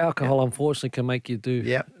 So, well, alcohol unfortunately can make you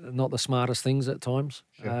do not the smartest things at times.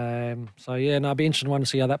 Sure. It'll be interesting to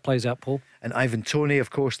see how that plays out, Paul. And Ivan Toney,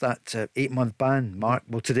 of course, that 8-month ban, Mark.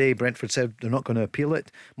 Well, today Brentford said they're not going to appeal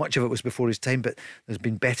it. Much of it was before his time, but there's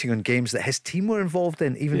been betting on games that his team were involved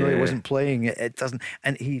in, even though he wasn't playing. It doesn't,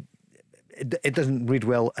 and it doesn't read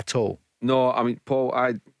well at all. No, I mean, Paul,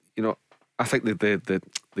 I think the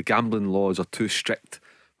gambling laws are too strict.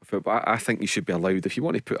 But I think you should be allowed, if you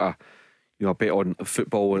want to put a bet on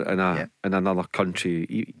football in another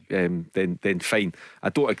country, then fine. I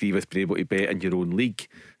don't agree with being able to bet in your own league,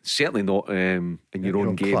 certainly not in your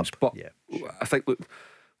own games. Club. But I think, look,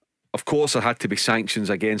 of course there had to be sanctions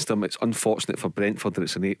against him. It's unfortunate for Brentford that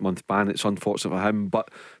it's an 8-month ban. It's unfortunate for him, but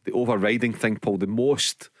the overriding thing, Paul, the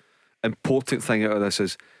most important thing out of this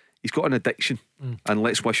is he's got an addiction, and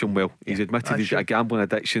let's wish him well. He's admitted he's got a gambling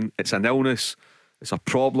addiction. It's an illness. It's a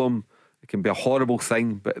problem. It can be a horrible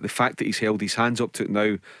thing, but the fact that he's held his hands up to it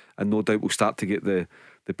now, and no doubt will start to get the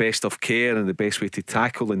best of care and the best way to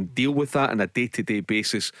tackle and deal with that on a day-to-day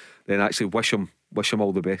basis, then actually wish him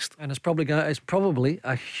all the best. And it's probably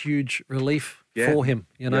a huge relief for him.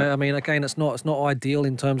 I mean, again, it's not ideal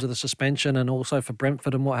in terms of the suspension and also for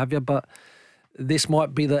Brentford and what have you, but this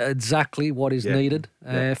might be exactly what is needed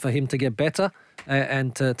for him to get better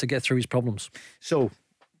and to get through his problems. So,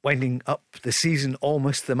 winding up the season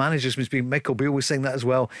almost, the manager's been speaking. Michael Beale was saying that as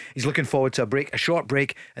well. He's looking forward to a short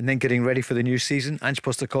break, and then getting ready for the new season. Ange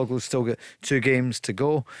Postecoglou's still got 2 games to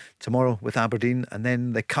go, tomorrow with Aberdeen and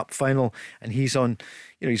then the cup final, and he's on,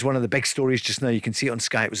 he's one of the big stories just now. You can see it on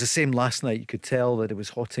Sky. It was the same last night. You could tell that it was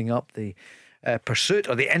hotting up the pursuit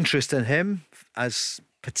or the interest in him as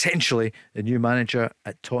potentially the new manager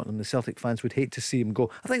at Tottenham. The Celtic fans would hate to see him go.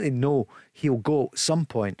 I think they know he'll go at some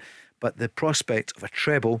point, but the prospect of a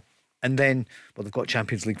treble, and then, well, they've got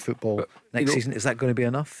Champions League football next season. Is that going to be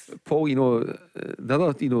enough? Paul, the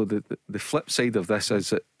other, the flip side of this is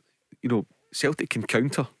that, Celtic can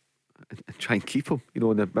counter and try and keep him.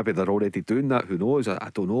 And maybe they're already doing that. Who knows? I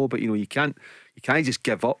don't know. But you can't just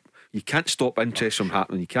give up. You can't stop interest from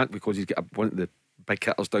happening. You can't, because he's got one of the big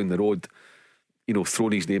hitters down the road,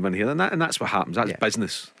 throwing his name in here, and that's what happens. That's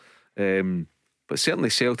business. But certainly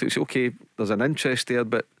Celtic, okay, there's an interest there,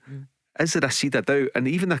 but is there a seed of doubt? And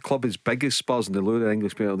even a club as big as Spurs in the lower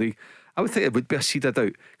English Premier League, I would think it would be a seed of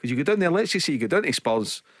doubt, because you go down there, let's just say you go down to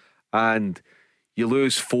Spurs and you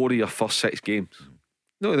lose 4 of your first 6 games.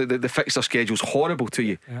 No, the fixture schedule's horrible to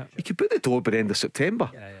you. You could put the door by the end of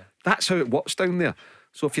September. That's how it works down there.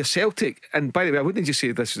 So if you're Celtic, and by the way, I wouldn't just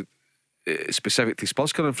say this specific to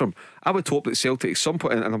Spurs coming from, I would hope that Celtic at some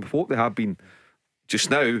point, and I hope they have been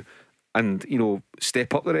just now, and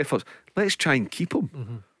step up their efforts. Let's try and keep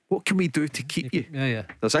him. What can we do to keep you?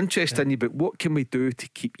 There's interest in you, but what can we do to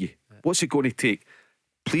keep you? What's it going to take?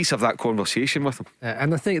 Please have that conversation with him.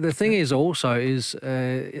 And the thing is also is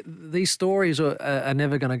these stories are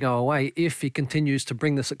never going to go away if he continues to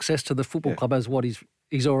bring the success to the football club as what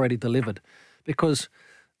he's already delivered, because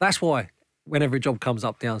that's why whenever a job comes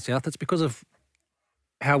up down south, it's because of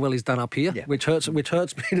how well he's done up here, which hurts me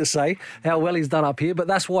to say how well he's done up here, but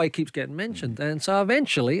that's why he keeps getting mentioned. And so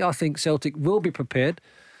eventually I think Celtic will be prepared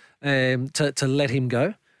to let him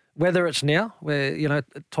go. Whether it's now, where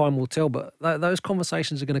time will tell, but those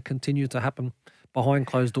conversations are going to continue to happen behind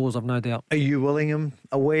closed doors, I've no doubt. Are you willing him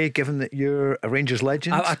away, given that you're a Rangers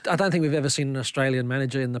legend? I don't think we've ever seen an Australian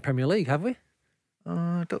manager in the Premier League, have we?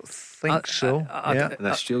 I don't think so. An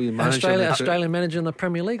Australian manager, Australian manager in the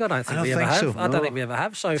Premier League. I don't think we ever have. I don't think we ever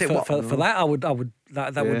have. So for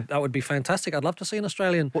that, that would be fantastic. I'd love to see an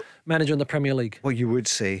Australian manager in the Premier League. What you would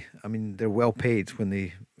say, I mean, they're well paid when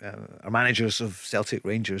they are managers of Celtic,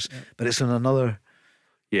 Rangers, but it's on another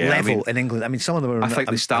level in England. I mean, some of them are. I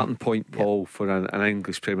think the starting point, Paul, for an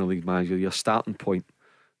English Premier League manager, your starting point,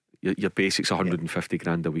 your basics 150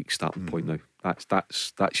 grand a week starting point now.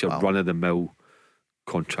 That's your run of the mill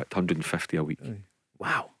contract, 150 a week.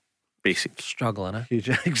 Wow. Basic. Struggling, eh?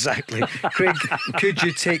 Exactly. Craig, could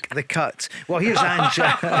you take the cut? Well, here's Ange.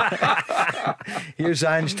 Here's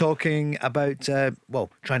Ange talking about,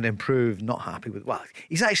 trying to improve, not happy with... Well,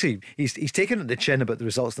 he's taken it to the chin about the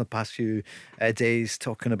results in the past few days,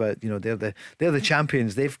 talking about, they're the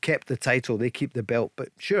champions. They've kept the title. They keep the belt. But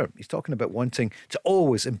sure, he's talking about wanting to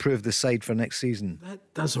always improve the side for next season.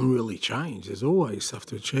 That doesn't really change. There's always stuff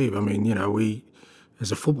to achieve. I mean, we...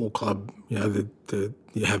 As a football club, you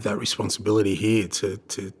have that responsibility here to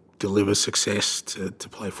deliver success, to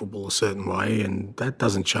play football a certain way, and that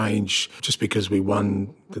doesn't change. Just because we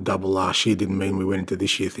won the double last year didn't mean we went into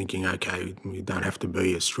this year thinking, okay, we don't have to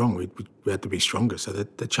be as strong. We have to be stronger. So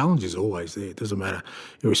the challenge is always there. It doesn't matter,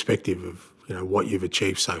 irrespective of what you've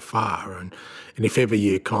achieved so far. And if ever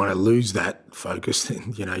you kind of lose that focus,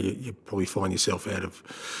 then you probably find yourself out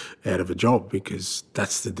of a job, because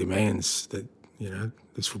that's the demands that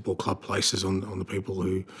this football club places on the people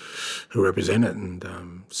who represent it.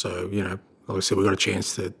 And so, like I said, we've got a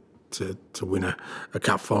chance to win a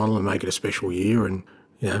cup final and make it a special year. And,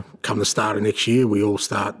 come the start of next year, we all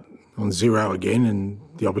start on zero again, and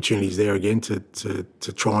the opportunity's there again to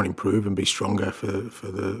try and improve and be stronger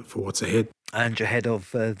for what's ahead. And ahead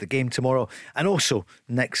of the game tomorrow, and also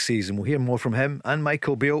next season. We'll hear more from him and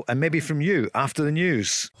Michael Beale, and maybe from you after the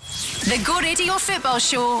news. The Go Radio Football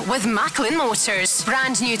Show with Macklin Motors.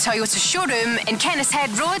 Brand new Toyota showroom in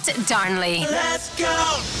Kennishead Road, Darnley. Let's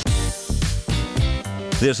go!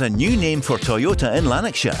 There's a new name for Toyota in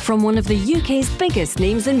Lanarkshire. From one of the UK's biggest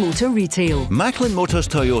names in motor retail. Macklin Motors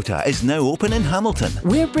Toyota is now open in Hamilton.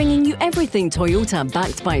 We're bringing you everything Toyota,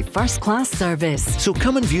 backed by first-class service. So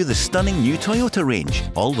come and view the stunning new Toyota range,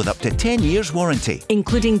 all with up to 10 years warranty.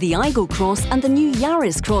 Including the Igo Cross and the new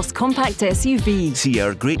Yaris Cross compact SUV. See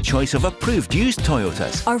our great choice of approved used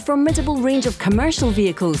Toyotas. Our formidable range of commercial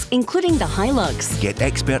vehicles, including the Hilux. Get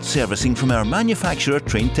expert servicing from our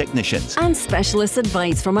manufacturer-trained technicians. And specialist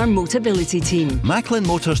advice from our Motability team. Macklin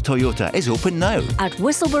Motors Toyota is open now at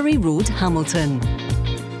Whistlebury Road, Hamilton.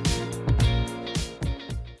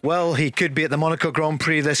 Well, he could be at the Monaco Grand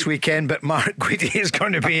Prix this weekend, but Mark Guidi is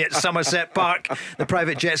going to be at Somerset Park. The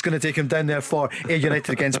private jet's going to take him down there for Ayr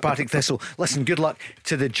United against Partick Thistle. Listen, good luck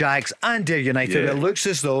to the Jags and Ayr United. It looks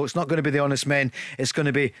as though it's not going to be the honest men, it's going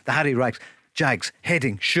to be the Harry Rags. Jags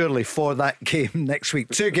heading surely for that game next week.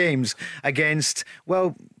 2 games against,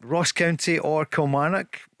 Ross County or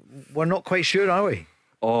Kilmarnock. We're not quite sure, are we?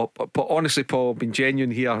 Oh, but honestly, Paul, being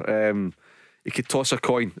genuine here, you could toss a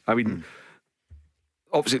coin. I mean,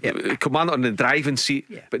 obviously, Kilmarnock on the driving seat,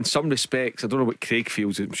 but in some respects, I don't know what Craig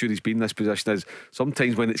feels. I'm sure he's been in this position. Is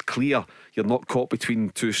sometimes when it's clear you're not caught between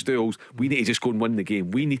two stools, we need to just go and win the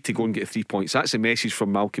game. We need to go and get 3 points. That's the message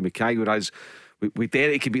from Malky Mackay. Whereas with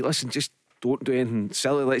Derek, it could be, listen, just don't do anything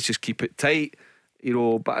silly, let's just keep it tight,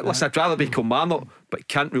 but listen, I'd rather be Kilmarnock, but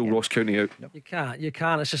can't rule Ross County out. You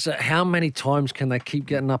can't. It's just that how many times can they keep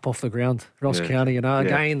getting up off the ground, Ross County?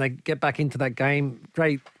 Again, they get back into that game.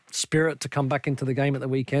 Great spirit to come back into the game at the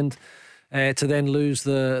weekend, to then lose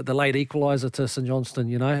the late equaliser to St Johnstone.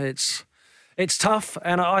 It's tough,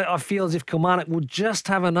 and I feel as if Kilmarnock will just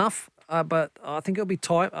have enough, but I think it'll be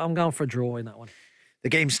tight. I'm going for a draw in that one. The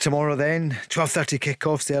game's tomorrow then, 12:30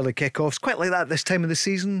 kickoffs, the early kickoffs. Quite like that this time of the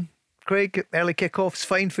season, Craig. Early kickoffs,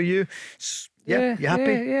 fine for you. You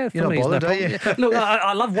happy? Yeah. You're not bothered, are you? Look,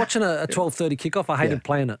 I love watching a 12:30 kickoff. I hated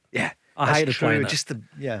playing it. Yeah, I hated playing it. Just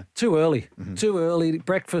too early. Too early.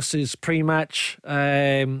 Breakfast is pre-match.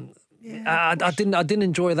 I didn't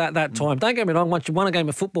enjoy that time. Don't get me wrong. Once you won a game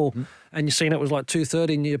of football and you've seen it was like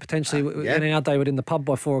 2:30 and you potentially in our day were in the pub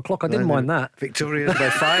by 4 o'clock, I didn't mind that. Victoria's by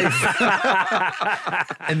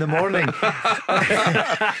 5 in the morning.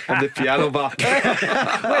 On the piano bar.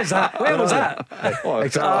 Where's that? Where was that?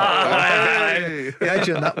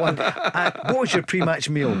 Imagine that one. What was your pre-match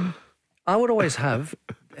meal? I would always have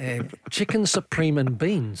chicken supreme and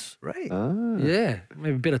beans. Right. Yeah,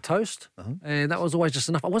 maybe a bit of toast. That was always just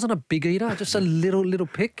enough. I wasn't a big eater, just a little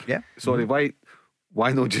pick. Yeah. Sorry,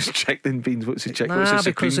 why not just chicken and beans? What's the chicken? What's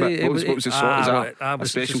the because supreme bit? What was the sauce? Is that a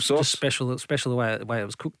was special just, sauce? Just special the way it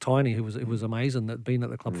was cooked. Tiny, who was amazing. That been at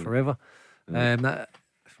the club forever. That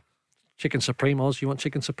chicken supreme. You want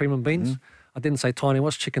chicken supreme and beans? I didn't say Tiny.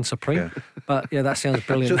 What's chicken supreme? But yeah, that sounds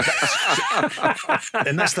brilliant.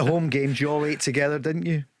 And that's the home games you all ate together, didn't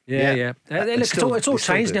you? Yeah. Look, it's all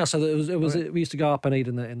changed do. now. So we used to go up and eat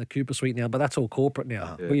in the Cooper Suite now, but that's all corporate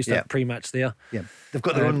now. We used to have pre-match there. Yeah, they've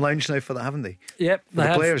got their own lounge now for that, haven't they? Yep, For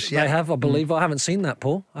the players. They have. I believe. I haven't seen that,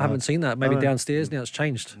 Paul. I haven't seen that. Maybe downstairs now. It's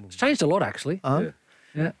changed. It's changed a lot, actually.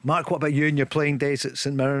 Yeah. Mark, what about you and your playing days at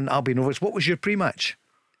St Mirren, Albion Rovers? What was your pre-match?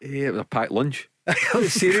 Yeah, it was a packed lunch.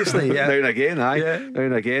 Seriously, yeah. Now and again, Now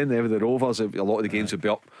and again, there were the Rovers. A lot of the games would be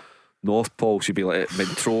up North Paul. Should be like at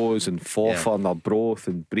Montrose and Forfar and Arbroath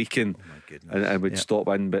and Brecon, and we'd stop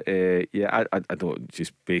in. But I don't,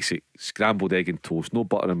 just basic scrambled egg and toast. No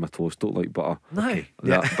butter in my toast. Don't like butter. No,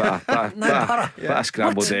 Bit of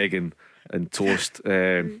scrambled egg and toast,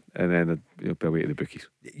 and then be away to the bookies.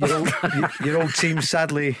 Your old team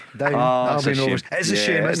sadly down. It's a Albion shame. Rovers. It's a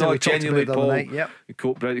shame. Isn't it? We talked about it the other night. Yep.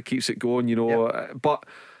 Cope Brown keeps it going, but.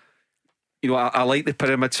 I like the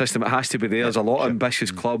pyramid system. It has to be there. There's a lot of ambitious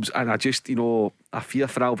clubs, and I just, I fear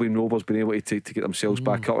for Albion Rovers being able to get themselves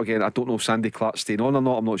back up again. I don't know if Sandy Clark's staying on or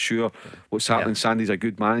not. I'm not sure what's happening. Sandy's a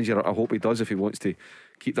good manager. I hope he does if he wants to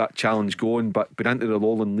keep that challenge going. But being into the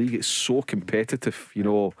Lowland League, it's so competitive,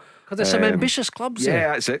 Because there's some ambitious clubs there.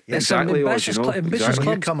 Yeah, that's it. There's exactly. some ambitious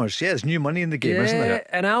clubs. Newcomers. Yeah, there's new money in the game, isn't there?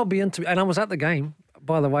 And Albion, and I was at the game,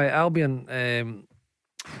 by the way. Albion,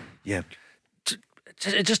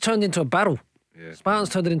 it just turned into a battle. Yeah. Spartans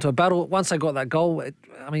turned it into a battle. Once they got that goal,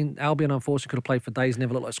 Albion unfortunately could have played for days,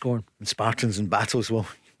 never looked like scoring. And Spartans and battles, well,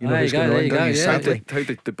 you know there who's you go, going there on, you don't go, you? yeah. How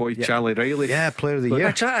did the boy Charlie Riley? Yeah, player of the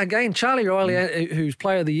year. Again, Charlie Riley, who's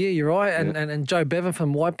player of the year, you're right, and Joe Bevan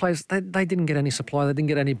from wide players, they didn't get any supply, they didn't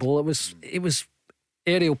get any ball. It was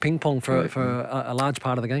aerial ping pong for a large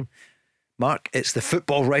part of the game. Mark, it's the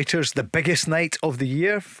football writers, the biggest night of the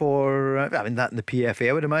year for, that in the PFA,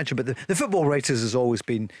 I would imagine, but the football writers has always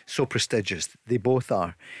been so prestigious. They both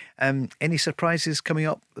are. Any surprises coming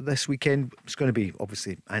up this weekend? It's going to be,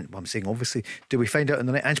 obviously, I'm saying obviously, do we find out in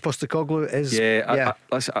the night? Ange Postecoglou is... I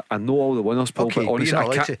know all the winners, Paul, okay, but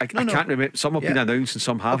honestly, I can't remember. Some have been announced and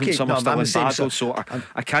some haven't. Some are still in battle, so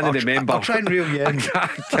I can't remember. I'll try and reel you in.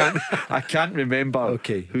 I can't remember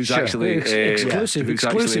who's actually exclusive. Who's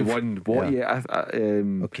actually won what?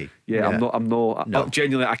 I'm not.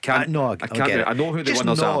 Genuinely, I can't. No, I can't. I know who the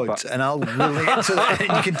winners are, but and I'll relate to that.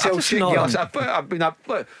 And you can tell shit.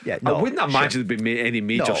 I wouldn't imagine there'd be any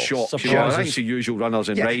major shocks. I think it's the usual runners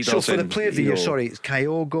and riders. So for the player of the year, it's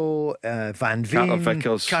Kyogo, Van Veen,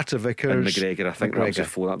 Carter Vickers, and McGregor. I think that was a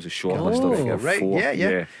four. That was a short list of right. four.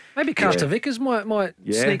 Yeah. Maybe Carter Vickers might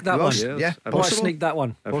sneak that one. Yeah, might sneak that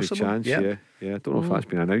one. Every chance. Yeah. I don't know if that's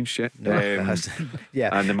been announced yet. No, it hasn't.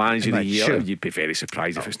 And the manager of the year, you'd be very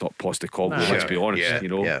surprised if it's not Postecoglou. Let's be honest. Do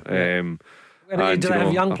they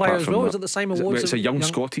have young players as well? Is it the same awards? It's a young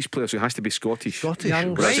Scottish player, so it has to be Scottish.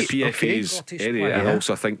 Young, the PFA's Scottish area, player. and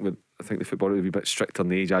also I think the footballer would be a bit stricter in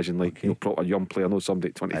the age, as in proper young player, not somebody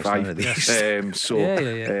at 25. And that's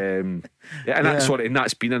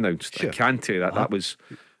been announced. Sure. I can tell you that was.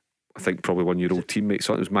 I think probably one of your old teammates.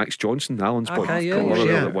 So it was Max Johnson, Alan's boy.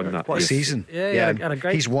 That won that. What a season!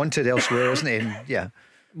 He's wanted elsewhere, isn't he? And,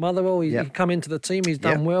 Motherwell, he come into the team. He's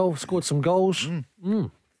done well, scored some goals.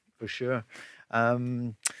 For sure.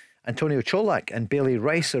 Antonio Cholak and Bailey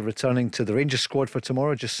Rice are returning to the Rangers squad for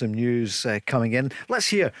tomorrow. Just some news coming in. Let's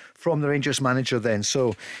hear from the Rangers manager then.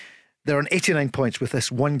 So they're on 89 points with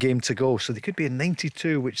this one game to go, so they could be in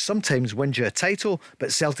 92, which sometimes wins you a title,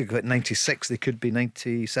 but Celtic at 96, they could be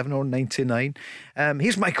 97 or 99.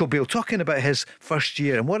 Here's Michael Beale talking about his first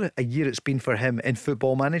year and what a year it's been for him in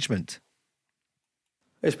football management.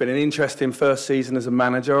 It's been an interesting first season as a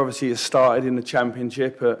manager. Obviously, it started in the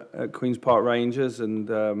Championship at Queen's Park Rangers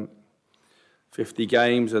and 50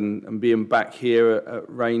 games and being back here at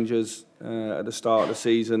Rangers at the start of the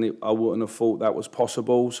season, I wouldn't have thought that was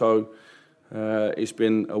possible. So it's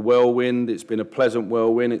been a whirlwind. It's been a pleasant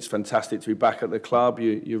whirlwind. It's fantastic to be back at the club.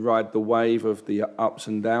 You ride the wave of the ups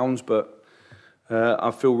and downs, but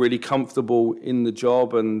I feel really comfortable in the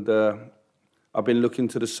job and I've been looking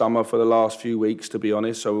to the summer for the last few weeks, to be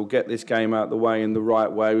honest. So we'll get this game out the way in the right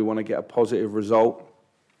way. We want to get a positive result,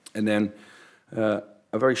 and then a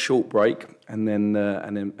very short break, and then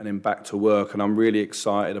back to work. And I'm really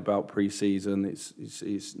excited about pre-season.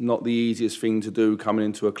 It's not the easiest thing to do coming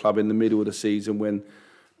into a club in the middle of the season when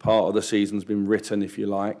part of the season's been written, if you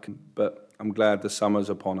like. But I'm glad the summer's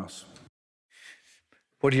upon us.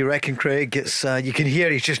 What do you reckon, Craig? It's you can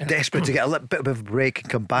hear he's just desperate to get a little bit of a break and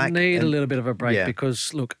come back. Need a little bit of a break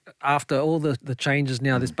because, look, after all the changes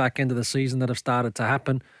now this back end of the season that have started to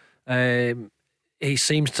happen, he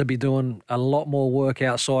seems to be doing a lot more work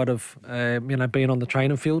outside of being on the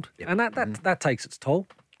training field, and that takes its toll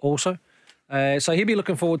also. So he'll be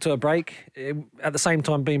looking forward to a break, at the same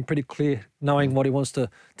time being pretty clear, knowing what he wants to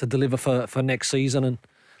deliver for next season. And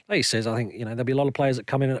like he says, I think there'll be a lot of players that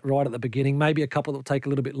come in right at the beginning, maybe a couple that will take a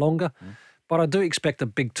little bit longer, but I do expect a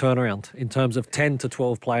big turnaround in terms of 10 to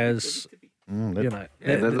 12 players.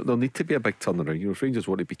 There'll need to be a big turnaround. If Rangers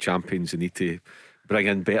want to be champions, they need to bring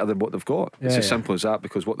in better than what they've got. It's as simple as that,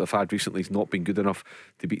 because what they've had recently has not been good enough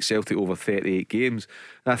to beat Celtic over 38 games.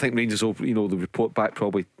 And I think Rangers will, the report back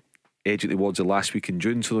probably edge it towards the last week in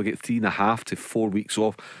June, so they'll get 3.5 to 4 weeks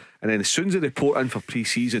off. And then as soon as they report in for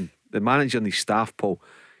pre-season, the manager and his staff, Paul,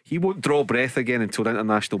 he won't draw breath again until the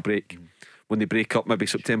international break, when they break up maybe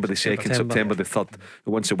September the 2nd, September the 3rd.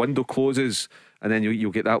 And once the window closes, and then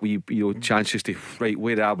you'll get that wee chance just to, right,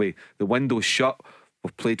 where are we? The window's shut.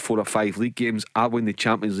 We've played 4 or 5 league games. Are we in the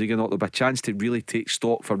Champions League or not? There'll be a chance to really take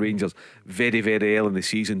stock for Rangers very, very early in the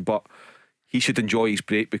season. But he should enjoy his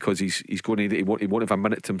break, because he won't have a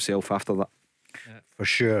minute to himself after that. For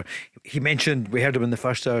sure. He mentioned, we heard him in the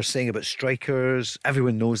first hour saying about strikers.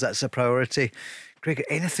 Everyone knows that's a priority. Craig,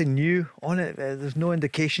 anything new on it? There's no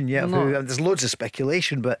indication yet. There's loads of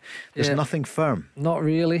speculation, but there's nothing firm. Not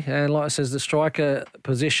really. Like I says, the striker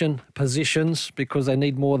positions, because they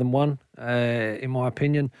need more than one, in my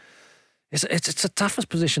opinion. It's the toughest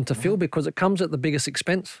position to fill, because it comes at the biggest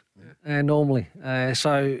expense normally.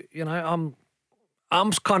 So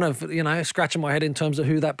I'm kind of scratching my head in terms of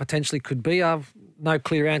who that potentially could be. I've no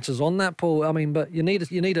clear answers on that, Paul. I mean, but you need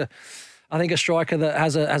I think a striker that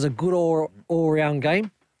has a good all round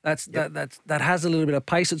game. That has a little bit of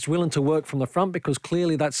pace. It's willing to work from the front, because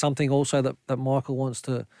clearly that's something also that Michael wants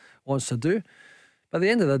to do. But at the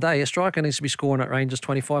end of the day, a striker needs to be scoring at Rangers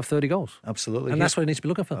 25, 30 goals. Absolutely. And that's what he needs to be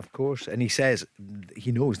looking for. Of course. And he says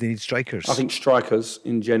he knows they need strikers. I think strikers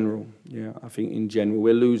in general,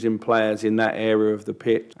 we're losing players in that area of the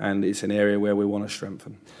pitch, and it's an area where we want to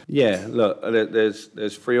strengthen. Yeah, look,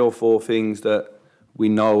 there's 3 or 4 things that we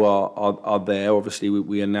know are there. Obviously,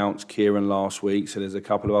 we announced Kieran last week, so there's a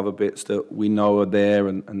couple of other bits that we know are there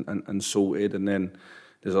and sorted, and then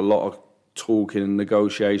there's a lot of talking and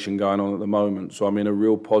negotiation going on at the moment. So I'm in a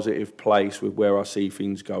real positive place with where I see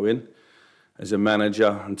things going. As a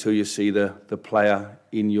manager, until you see the player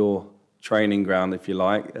in your training ground, if you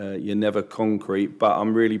like, you're never concrete, but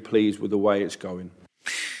I'm really pleased with the way it's going.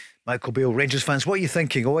 Michael Beale, Rangers fans, what are you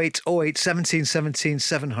thinking? 08 17 17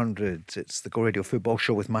 700. It's the Go Radio Football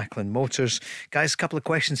Show with Macklin Motors. Guys, a couple of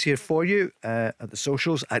questions here for you at the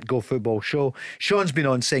socials at Go Football Show. Sean's been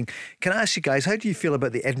on saying, can I ask you guys, how do you feel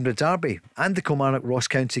about the Edinburgh Derby and the Kilmarnock-Ross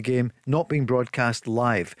County game not being broadcast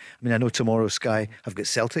live? I mean, I know tomorrow Sky have got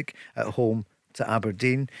Celtic at home to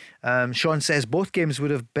Aberdeen. Sean says both games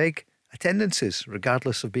would have big attendances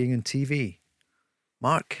regardless of being on TV.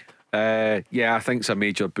 Mark? I think it's a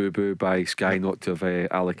major boo-boo by Sky not to have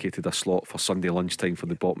allocated a slot for Sunday lunchtime for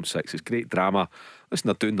the bottom 6. It's great drama. Listen,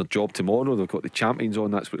 they're doing their job tomorrow. They've got the champions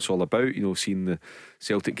on. That's what it's all about. Seeing the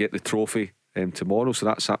Celtic get the trophy tomorrow. So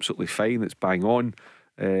that's absolutely fine. It's bang on.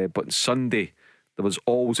 But Sunday, there was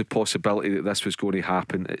always a possibility that this was going to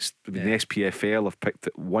happen. The SPFL have picked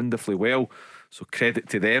it wonderfully well. So credit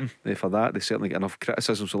to them for that. They certainly get enough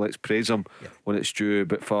criticism. So let's praise them when it's due.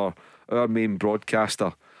 But for our main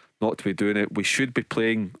broadcaster not to be doing it, we should be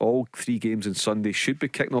playing all 3 games on Sunday, should be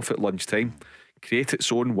kicking off at lunchtime, create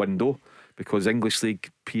its own window, because English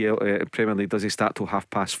League, Premier League doesn't start till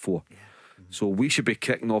 4:30. So we should be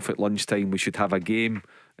kicking off at lunchtime. We should have a game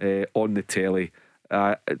on the telly.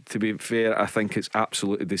 To be fair, I think it's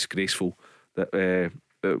absolutely disgraceful that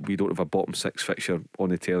we don't have a bottom 6 fixture on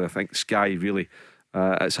the telly. I think Sky really,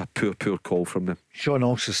 it's a poor call from them. Sean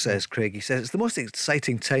also says, Craig, he says it's the most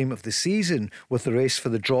exciting time of the season, with the race for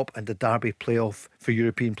the drop and the Derby playoff for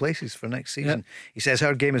European places for next season. He says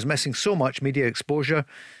our game is missing so much media exposure.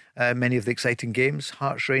 Many of the exciting games,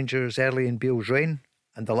 Hearts Rangers early in Beale's reign,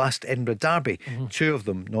 and the last Edinburgh Derby, 2 of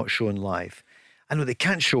them not shown live. I know they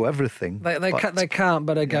can't show everything. They can't,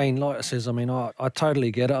 but again, like I says, I mean, I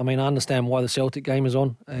totally get it. I mean, I understand why the Celtic game is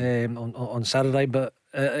on Saturday, but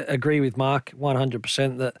agree with Mark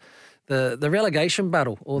 100% that the relegation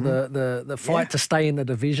battle or the fight to stay in the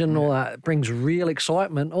division, all that brings real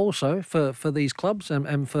excitement also for these clubs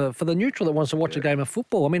and for the neutral that wants to watch a game of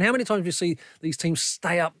football. I mean, how many times do you see these teams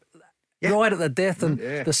stay up right at the death, and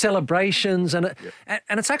the celebrations, and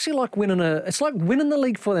and it's actually like winning the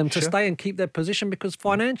league for them to stay and keep their position, because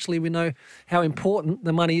financially we know how important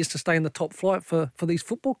the money is to stay in the top flight for these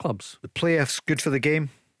football clubs. The playoffs good for the game.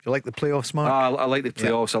 Do you like the playoffs, Mark? I like the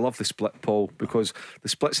playoffs. I love the split, Paul, because the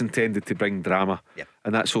split's intended to bring drama.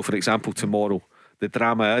 And that's so, for example, tomorrow, the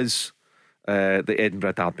drama is the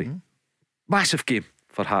Edinburgh Derby. Massive game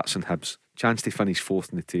for Hearts and Hibs. Chance to finish fourth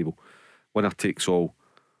in the table. Winner takes all.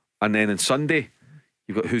 And then on Sunday,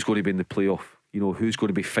 you've got who's going to be in the playoff. You know, who's going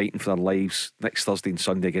to be fighting for their lives next Thursday and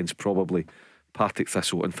Sunday against probably Partick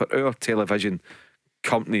Thistle. And for our television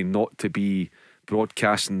company not to be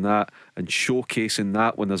broadcasting that and showcasing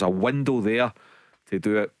that when there's a window there to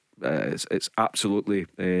do it, it's absolutely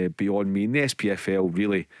beyond me. And the SPFL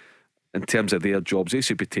really, in terms of their jobs, they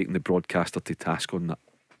should be taking the broadcaster to task on that.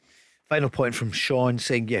 Final point from Sean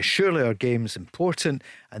saying, surely our game's important,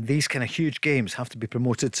 and these kind of huge games have to be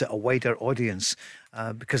promoted to a wider audience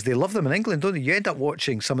because they love them in England, don't they? You end up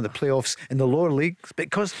watching some of the playoffs in the lower leagues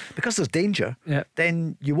because there's danger.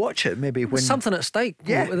 Then you watch it maybe when there's something at stake.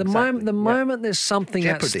 The moment there's something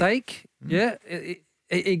Jeopardy. at stake,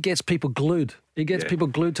 it gets people glued. It gets people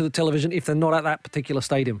glued to the television if they're not at that particular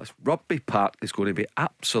stadium. Rugby Park is going to be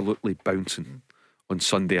absolutely bouncing on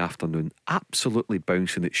Sunday afternoon. Absolutely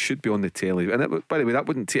bouncing. It should be on the telly. And by the way, that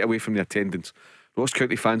wouldn't take away from the attendance. Ross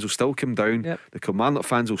County fans will still come down. The Kilmarnock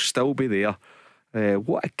fans will still be there.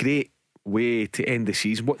 What a great way to end the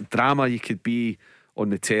season. What drama you could be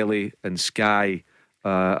on the telly, and Sky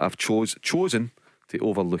have chosen to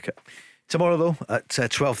overlook it. Tomorrow, though, at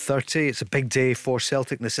 12:30, it's a big day for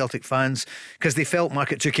Celtic and the Celtic fans, because they felt,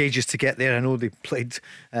 Mark, it took ages to get there. I know they played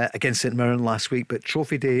against St Mirren last week, but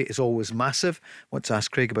Trophy Day is always massive. I want to ask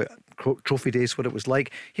Craig about Trophy Days, what it was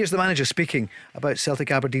like. Here's the manager speaking about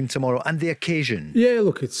Celtic Aberdeen tomorrow and the occasion. Yeah,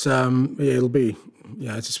 look, it's it'll be,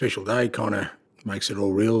 it's a special day. Kind of makes it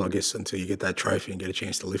all real, I guess, until you get that trophy and get a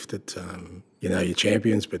chance to lift it. You're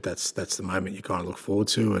champions, but that's the moment you kind of look forward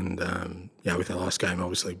to. And with the last game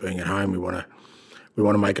obviously being at home, we want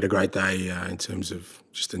to make it a great day in terms of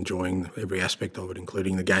just enjoying every aspect of it,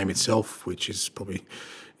 including the game itself, which is probably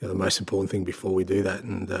the most important thing before we do that.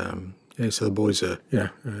 And so the boys are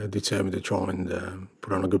determined to try and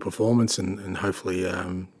put on a good performance and hopefully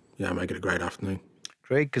make it a great afternoon.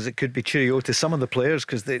 Craig, because it could be cheerio to some of the players,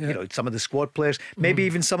 because some of the squad players, maybe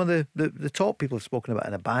even some of the top people have spoken about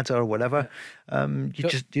in a Abada or whatever.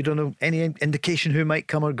 You don't know any indication who might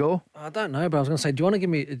come or go? I don't know, but I was going to say, do you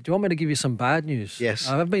want me to give you some bad news? Yes.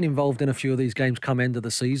 I've been involved in a few of these games come end of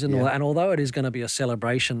the season, and although it is going to be a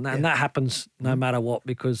celebration, and that happens no matter what,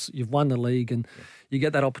 because you've won the league and you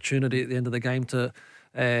get that opportunity at the end of the game to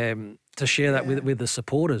share that with the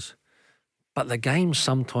supporters. But the games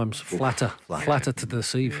sometimes flatter to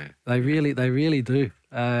deceive. Yeah. They really do.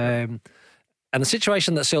 And the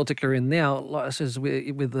situation that Celtic are in now, like I says,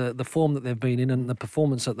 with the form that they've been in and the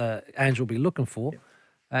performance that Ange will be looking for,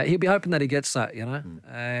 he'll be hoping that he gets that.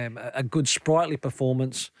 A good sprightly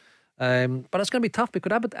performance. But it's going to be tough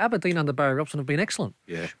because Aberdeen under Barry Robson have been excellent.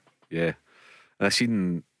 Yeah. And I've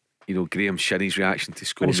seen Graham Shinney's reaction to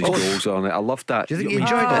scoring his goals on it. I loved that. Do you think he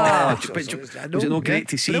enjoyed it? Was it not great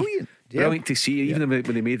to see? Brilliant to see, even when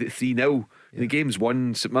they made it 3-0. The game's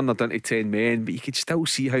won, St Mirren are down to 10 men, but you could still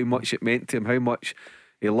see how much it meant to him, how much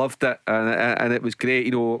he loved it, and it was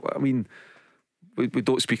great. I mean, we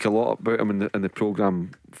don't speak a lot about him in the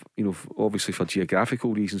programme, obviously for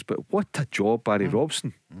geographical reasons, but what a job Barry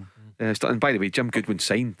Robson. And by the way, Jim Goodwin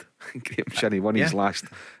signed Graham Shinney, one of his last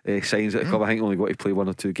signs at the club. I think only got to play 1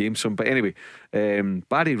 or 2 games from. But anyway,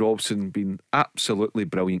 Barry Robson been absolutely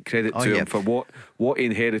brilliant. Credit to him for what he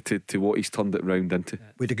inherited to what he's turned it round into.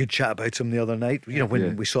 We had a good chat about him the other night.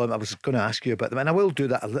 When we saw him, I was going to ask you about them, and I will do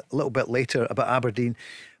that a little bit later about Aberdeen.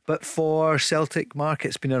 But for Celtic, Mark,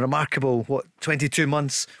 it's been a remarkable 22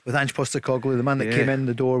 months with Ange Postecoglou, the man that came in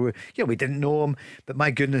the door. We didn't know him, but my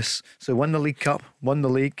goodness, so won the League Cup, won the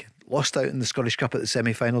league, lost out in the Scottish Cup at the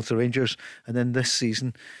semi-final to Rangers, and then this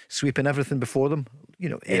season sweeping everything before them,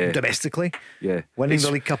 domestically, winning the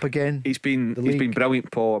League Cup again. He's been brilliant,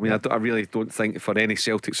 Paul. I mean, I really don't think for any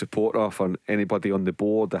Celtic supporter, for anybody on the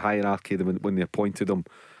board, the hierarchy, when they appointed him,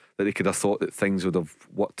 that they could have thought that things would have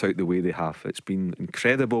worked out the way they have. It's been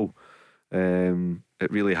incredible. It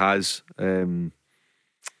really has. For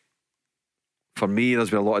me, there's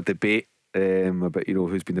been a lot of debate about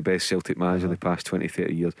who's been the best Celtic manager in the past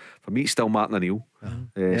 20-30 years. For me, it's still Martin O'Neill.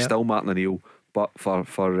 Still Martin O'Neill. But for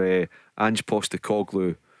Ange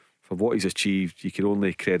Postecoglou, for what he's achieved, you can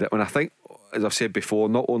only credit. And I think, as I've said before,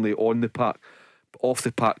 not only on the park but off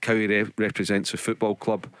the park, how he represents the football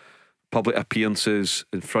club, public appearances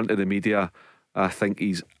in front of the media, I think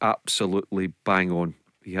he's absolutely bang on.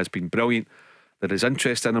 He has been brilliant. There is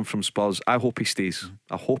interest in him from Spurs. I hope he stays.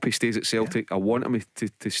 I hope he stays at Celtic. I want him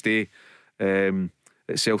to stay at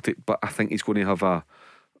Celtic, but I think he's going to have a...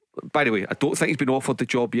 By the way, I don't think he's been offered the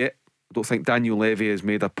job yet. I don't think Daniel Levy has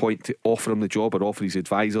made a point to offer him the job or offer his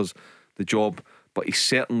advisors the job, but he's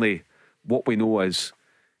certainly... What we know is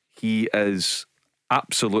he is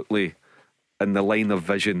absolutely in the line of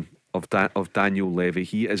vision of Daniel Levy.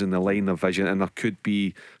 He is in the line of vision, and there could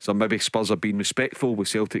be some... Maybe Spurs are being respectful with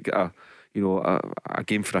Celtic at a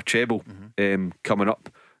game for a treble coming up.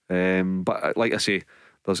 But like I say,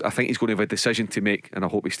 I think he's going to have a decision to make, and I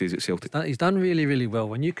hope he stays at Celtic. He's done really, really well.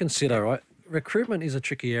 When you consider, right, recruitment is a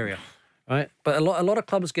tricky area, right? But a lot of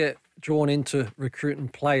clubs get drawn into recruiting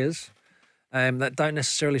players that don't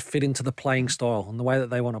necessarily fit into the playing style and the way that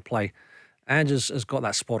they want to play. Ange has got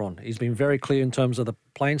that spot on. He's been very clear in terms of the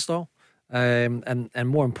playing style. And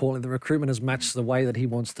more importantly, the recruitment has matched the way that he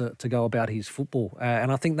wants to go about his football.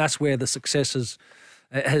 And I think that's where the success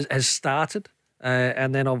has started.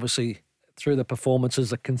 And then obviously through the performances,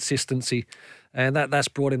 the consistency, and that's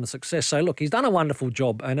brought him the success. So look, he's done a wonderful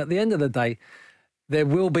job. And at the end of the day, there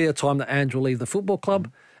will be a time that Ange will leave the football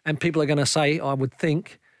club, and people are going to say, I would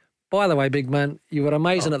think, by the way, big man, you were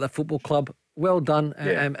amazing at the football club. Well done,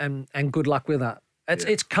 and good luck with that.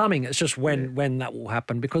 It's coming. It's just when that will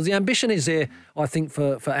happen, because the ambition is there, I think,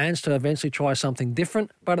 for Ange to eventually try something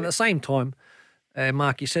different. But at the same time,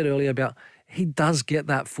 Mark, you said earlier about he does get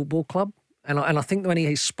that football club, and I think when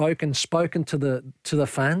he's spoken to the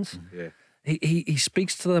fans, he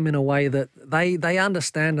speaks to them in a way that they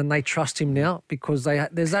understand and they trust him now, because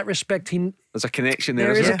there's that respect. There's a connection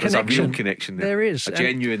there. There's a real connection there. There is a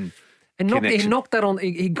genuine. And he knocked that on.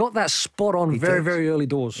 He got that spot on very early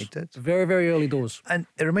doors. He did. Very, very early doors. And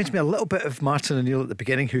it reminds me a little bit of Martin O'Neill at the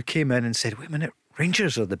beginning, who came in and said, wait a minute,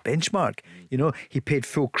 Rangers are the benchmark. You know, he paid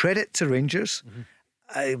full credit to Rangers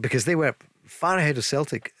because they were far ahead of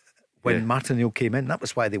Celtic when Martin O'Neill came in. That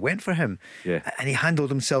was why they went for him. Yeah. And he handled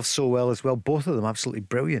himself so well as well. Both of them absolutely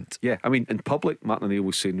brilliant. Yeah, I mean, in public, Martin O'Neill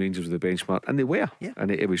was saying Rangers were the benchmark, and they were. Yeah.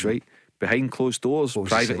 And it was right. Behind closed doors,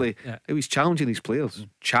 privately, he was challenging these players,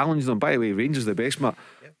 challenging them. By the way, Rangers are the best, but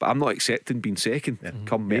I'm not accepting being second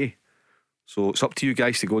come May. So it's up to you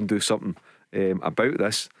guys to go and do something about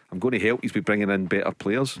this. I'm going to help you by bringing in better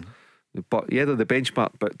players. But they're the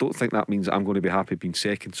benchmark, but don't think that means I'm going to be happy being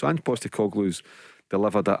second. So Ange Postecoglou's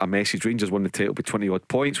delivered a message. Rangers won the title by 20 odd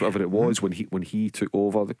points, whatever it was, when he took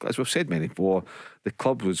over. As we've said many before, the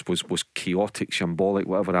club was chaotic, shambolic,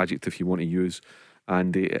 whatever adjective you want to use.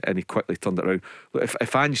 And he quickly turned it around. Look,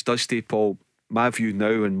 if Ange does stay, Paul, my view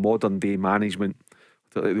now in modern day management,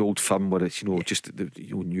 the old firm where it's just the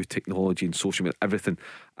new technology and social media, everything,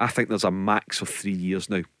 I think there's a max of 3 years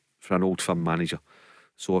now for an old firm manager.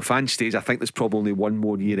 So if Ange stays, I think there's probably only one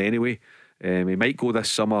more year anyway. He might go this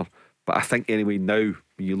summer, but I think anyway now,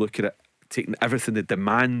 when you look at it, taking everything, the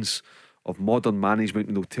demands of modern management,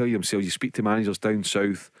 and they'll tell you themselves, you speak to managers down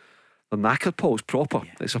south, they're knackered, Paul. It's proper.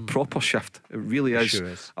 It's a proper shift. It really is, sure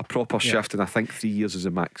is. A proper shift, and I think 3 years is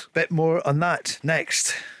a max. Bit more on that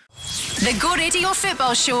next. The Go Radio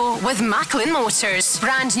Football Show with Macklin Motors.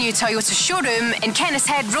 Brand new Toyota showroom in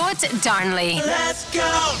Kennishead Road, Darnley. Let's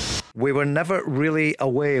go! We were never really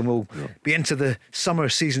away, and we'll be into the summer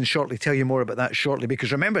season shortly. Tell you more about that shortly,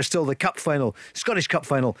 because remember, still the Cup final, Scottish Cup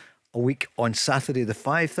final, a week on Saturday. The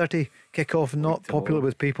 5:30 kickoff, not popular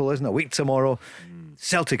with people, isn't it? A week tomorrow.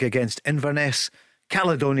 Celtic against Inverness,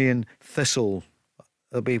 Caledonian Thistle.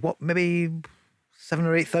 There'll be maybe 7,000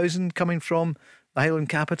 or 8,000 coming from the Highland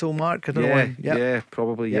capital, Mark. I don't know why. Yeah,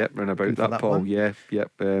 probably. Round about that, Paul.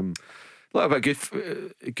 One. A lot of a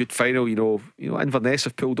good final. Inverness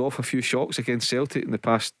have pulled off a few shocks against Celtic in the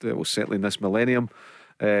past. Certainly in this millennium.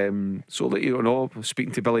 So that you don't know,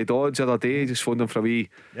 speaking to Billy Dodds the other day, just phoned him for a wee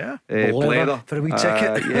blether for a wee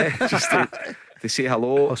ticket. Just to say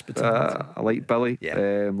hello. I like Billy.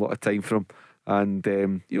 A lot of time for him.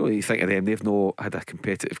 And you think of them, they've not had a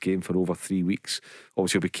competitive game for over 3 weeks.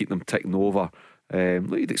 Obviously we'll be keeping them ticking over.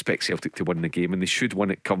 You'd expect Celtic to win the game, and they should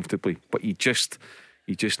win it comfortably, but you just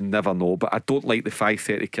never know. But I don't like the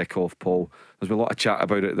 5:30 kickoff, Paul. There's been a lot of chat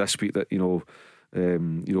about it this week, that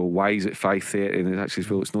why is it 5:30, and actually,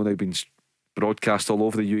 well, it's not now been broadcast all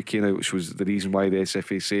over the UK now, which was the reason why the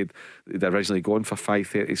SFA said they'd originally gone for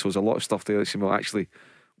 5:30. So there's a lot of stuff there that said, well, actually,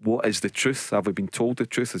 what is the truth? Have we been told the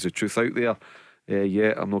truth? Is the truth out there?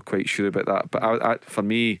 I'm not quite sure about that. But for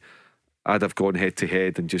me, I'd have gone head to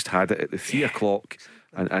head and just had it at the 3 o'clock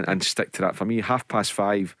and stick to that. For me,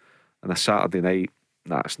 5:30 on a Saturday night,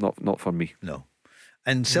 it's not for me. No.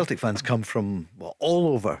 And Celtic fans come from all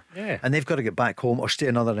over, and they've got to get back home or stay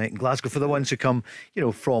another night in Glasgow. For the ones who come,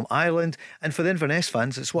 from Ireland, and for the Inverness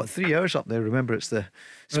fans, it's 3 hours up there. Remember, it's the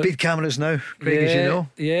speed cameras now, Craig, as you know.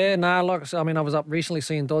 Yeah, I was up recently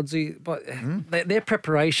seeing Dodsey, but their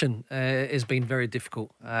preparation has been very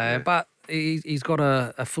difficult. But he's got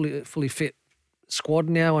a fully fit squad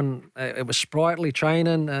now, and it was sprightly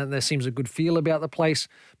training, and there seems a good feel about the place.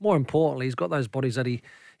 More importantly, he's got those bodies that he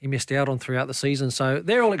missed out on throughout the season. So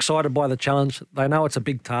they're all excited by the challenge. They know it's a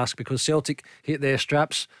big task because Celtic hit their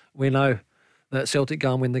straps. We know that Celtic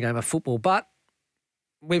go and win the game of football. But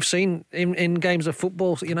we've seen in games of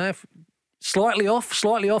football, slightly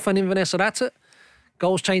off, and Inverness are at it.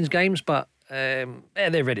 Goals change games, but they're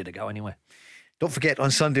ready to go anyway. Don't forget, on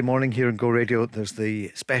Sunday morning here on Go Radio, there's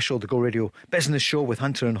the Go Radio Business Show with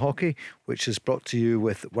Hunter and Hockey, which is brought to you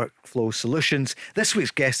with Workflow Solutions. This week's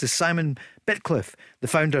guest is Simon Bitcliffe, the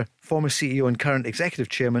founder, former CEO and current executive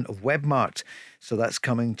chairman of Webmart. So that's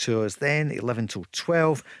coming to us then, 11 till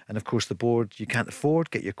 12. And of course, the board you can't afford,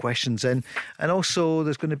 get your questions in. And also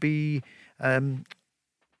there's going to be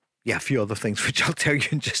a few other things which I'll tell you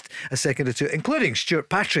in just a second or two, including Stuart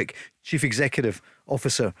Patrick, Chief Executive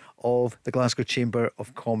Officer of the Glasgow Chamber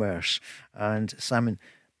of Commerce, and Simon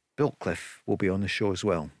Biltcliffe will be on the show as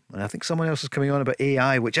well. And I think someone else is coming on about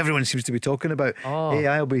AI, which everyone seems to be talking about.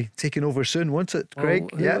 AI will be taking over soon, won't it,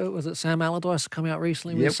 Craig? Was it Sam Allardyce coming out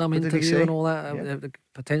recently with some interview and all that?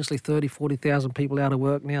 Potentially 30,000, 40,000 people out of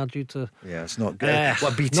work now due to... Yeah, it's not good.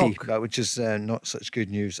 BT, which is not such good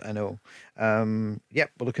news, I know. We're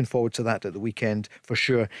looking forward to that at the weekend for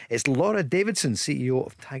sure. It's Laura Davidson, CEO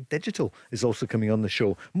of Tag Digital, is also coming on the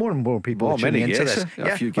show. More and more people are tuning into this.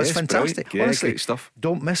 A few guests, it's fantastic. Brilliant. Honestly, great stuff.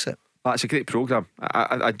 Don't miss it. That's a great programme.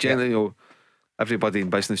 I generally know everybody in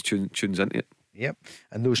business tunes into it. Yep,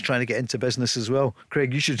 and those trying to get into business as well.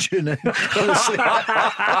 Craig, you should tune in. Honestly, that's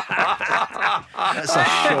a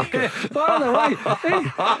shocker. By the way,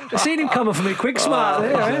 I seen him coming for me quick smart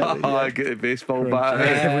there. I get the baseball bat.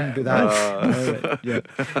 It wouldn't be that.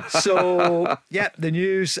 So, the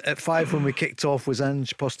news at 5 when we kicked off was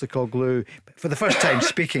Ange Postecoglou for the first time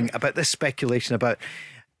speaking about this speculation about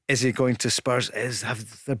is he going to Spurs?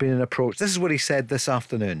 Have there been an approach? This is what he said this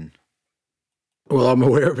afternoon. Well, I'm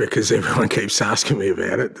aware of it because everyone keeps asking me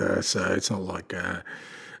about it, so it's not like.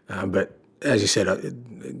 But as you said,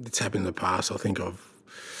 it's happened in the past. I think I've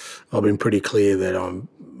been pretty clear that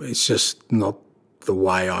it's just not the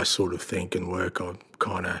way I sort of think and work.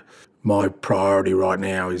 My priority right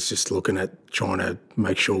now is just looking at trying to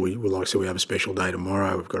make sure we have a special day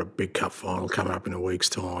tomorrow. We've got a big cup final coming up in a week's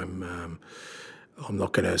time. I'm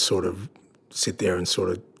not going to sort of sit there and sort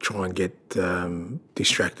of try and get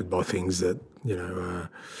distracted by things that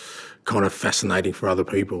kind of fascinating for other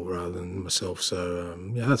people rather than myself. So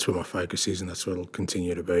that's where my focus is, and that's what it'll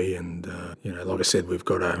continue to be. And like I said, we've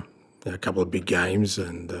got a couple of big games,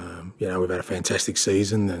 and we've had a fantastic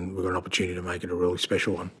season, and we've got an opportunity to make it a really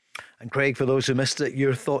special one. And Craig, for those who missed it,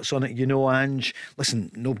 your thoughts on it? Ange,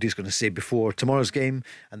 listen, nobody's going to say before tomorrow's game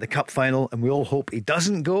and the cup final, and we all hope he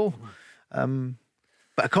doesn't go.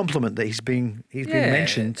 But a compliment that he's been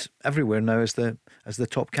mentioned everywhere now as the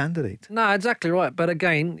top candidate. No, exactly right. But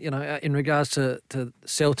again, in regards to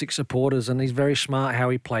Celtic supporters, and he's very smart how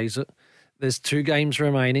he plays it. There's 2 games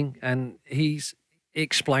remaining, and he's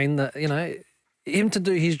explained that him to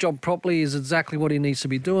do his job properly is exactly what he needs to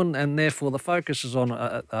be doing, and therefore the focus is on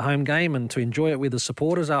a home game and to enjoy it with the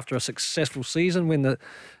supporters after a successful season, win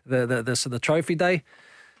the trophy day.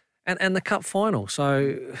 And the cup final.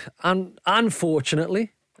 So,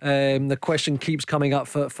 unfortunately, the question keeps coming up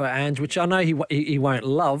for Ange, which I know he won't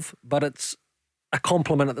love, but it's a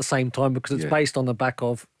compliment at the same time because it's based on the back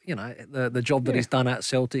of the job that he's done at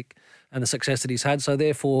Celtic and the success that he's had. So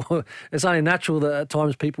therefore, it's only natural that at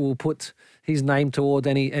times people will put his name toward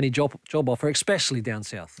any job offer, especially down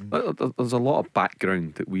south. There's a lot of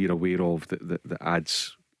background that we're aware of that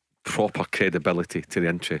adds proper credibility to the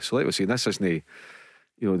interest. So like we're saying, this isn't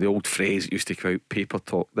the old phrase that used to come out, paper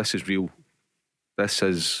talk. This is real. This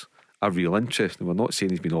is a real interest. And we're not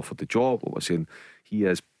saying he's been offered the job, but we're saying he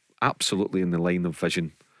is absolutely in the line of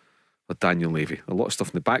vision with Daniel Levy. A lot of stuff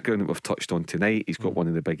in the background that we've touched on tonight. He's got one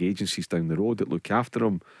of the big agencies down the road that look after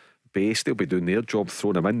him. Based, they'll be doing their job,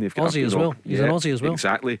 throwing him in. They've got Aussie as well. He's an Aussie as well.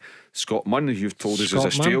 Exactly. Scott Munn, as you've told us, is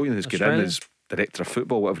Australian, has got in as director of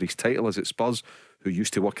football, whatever his title is at Spurs, who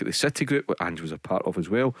used to work at the City Group, which Ange was a part of as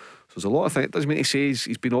well. So there's a lot of things. It doesn't mean he says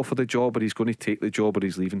he's been offered a job or he's going to take the job or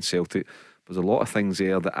he's leaving Celtic. There's a lot of things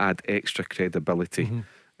there that add extra credibility.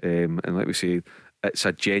 And like we say, it's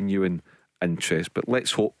a genuine interest. But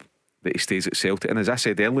let's hope that he stays at Celtic. And as I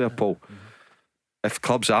said earlier, Paul, if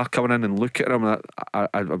clubs are coming in and look at him,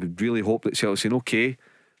 I would really hope that Celtic saying, okay,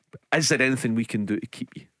 is there anything we can do to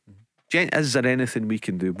keep you? Is there anything we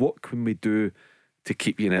can do? What can we do to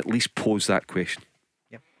keep you? And at least pose that question.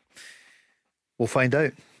 Yep. We'll find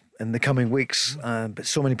out in the coming weeks. But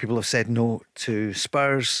so many people have said no to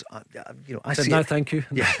Spurs. I said see no, it. thank you.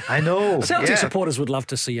 Yeah, I know. Celtic supporters would love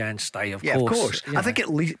to see Ange stay, of course. Of course. I think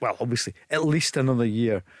at least, well, obviously, at least another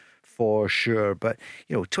year for sure. But,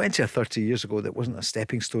 20 or 30 years ago, that wasn't a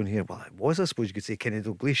stepping stone here. Well, it was, I suppose you could say. Kenny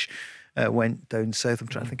Dalglish went down south. I'm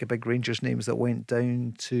trying to think of big Rangers names that went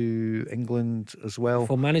down to England as well.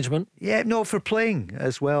 For management? Yeah, no, for playing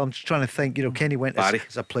as well. I'm just trying to think, Kenny went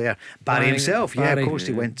as a player. Barry himself, Barry. of course,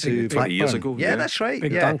 he went to Blackburn. Years ago. Yeah, that's right.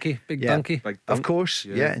 Big donkey. Big Of course,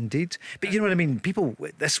 indeed. But you know what I mean? People,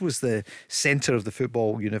 this was the centre of the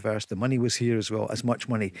football universe. The money was here as well, as much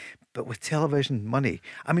money. But with television money,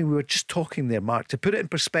 I mean, we were just talking there, Mark, to put it in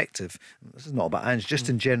perspective, this is not about Ange, just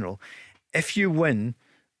in general, if you win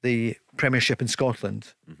the Premiership in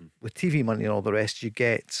Scotland with TV money and all the rest, you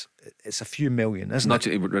get, it's a few million, isn't it?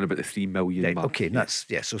 It would run about the 3 million mark. Okay, that's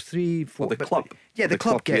so 3, 4. Well, the club. Yeah, the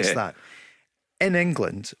club gets that. In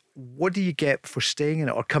England, what do you get for staying in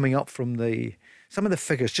it or coming up from some of the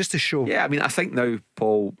figures just to show? Yeah, I mean, I think now,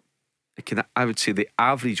 Paul, I would say the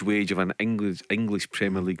average wage of an English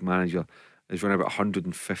Premier League manager is around about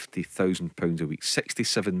 £150,000 a week.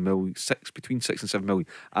 67 million, between 6 and 7 million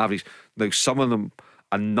average. Now, some of them,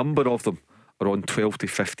 a number of them, are on 12 to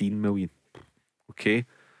 15 million. Okay,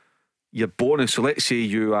 your bonus. So let's say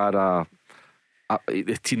you are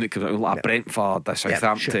the team that comes out like Brentford,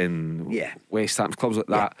 Southampton, West Ham, clubs like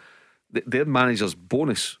that. Their manager's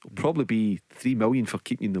bonus will probably be 3 million for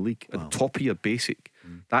keeping you in the league on top of your basic.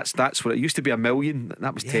 That's what it used to be, 1 million.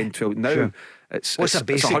 That was 10, 12. Now it's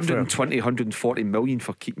 120, 140 million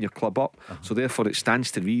for keeping your club up. So therefore, it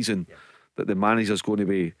stands to reason that the manager's going to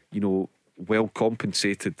be, well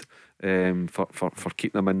compensated for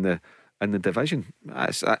keeping them in the division.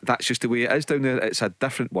 That's just the way it is down there. It's a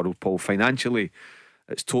different world, Paul. Financially,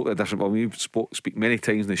 it's totally different. Well, we speak many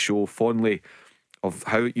times in the show fondly of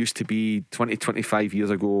how it used to be 20, 25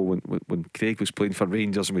 years ago when Craig was playing for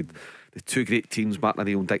Rangers and with the two great teams, Martin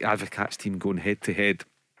O'Neill and Dick Advocaat's team, going head to head.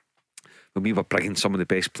 When we were bringing some of the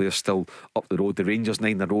best players still up the road, the Rangers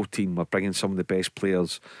 9-in-a-row team were bringing some of the best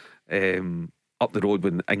players up the road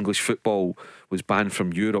when English football was banned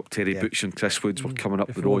from Europe. Terry Butch and Chris Woods were coming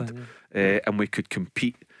up the road, and we could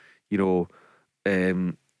compete.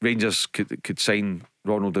 Rangers could sign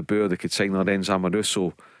Ronald de Boer, they could sign Lorenzo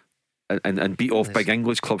Amoruso and beat off big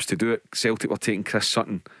English clubs to do it. Celtic were taking Chris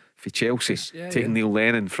Sutton for Chelsea, taking Neil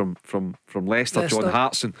Lennon from Leicester, John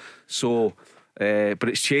Hartson. So but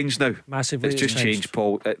it's changed now. Massively. It's just changed,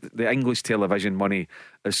 Paul. The English television money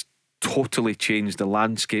has totally changed the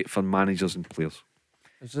landscape for managers and players.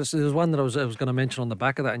 There's one that I was going to mention on the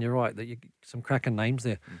back of that, and you're right, that some cracking names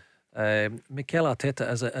there. Mikel Arteta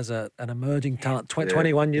as an emerging talent,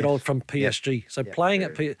 21-year-old from PSG. So playing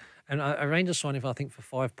at and a Rangers signing for, I think, for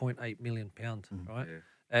 £5.8 million, right?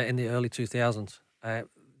 In the early 2000s.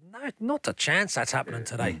 No, not a chance that's happening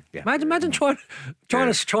today. Imagine trying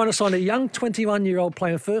to sign a young 21-year-old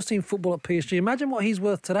playing first team football at PSG. Imagine what he's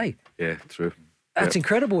worth today. Yeah, true. That's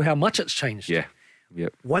incredible how much it's changed. Yeah.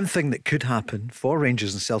 Yep. One thing that could happen for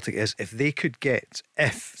Rangers and Celtic is if they could get,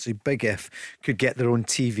 could get their own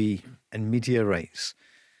TV and media rights.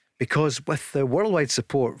 Because with the worldwide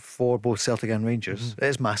support for both Celtic and Rangers, it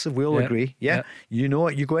is massive. We all agree. Yeah. You know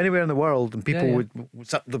it. You go anywhere in the world and people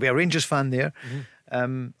there'll be a Rangers fan there,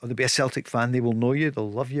 or there'll be a Celtic fan. They will know you.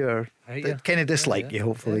 They'll love you. Or they kind of dislike you,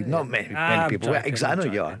 hopefully. Not many people. I know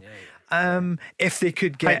you are. If they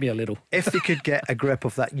could get me a little. If they could get a grip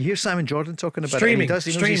of that, you hear Simon Jordan talking about streaming, it.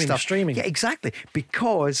 He knows streaming. Yeah, exactly.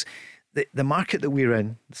 Because the market that we're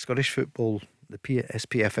in, the Scottish football, the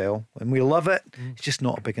SPFL, and we love it. It's just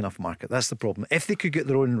not a big enough market. That's the problem. If they could get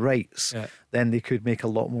their own rights, then they could make a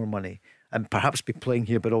lot more money and perhaps be playing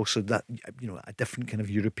here, but also that a different kind of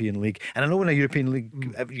European league. And I know in a European league,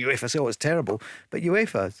 UEFA say, it's terrible, but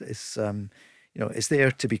UEFA is. It's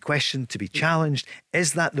there to be questioned, to be challenged.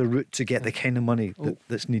 Is that the route to get the kind of money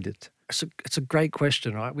that's needed? It's a great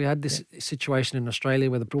question, right? We had this situation in Australia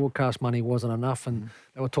where the broadcast money wasn't enough, and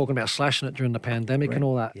they were talking about slashing it during the pandemic and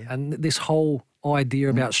all that. Yeah. And this whole idea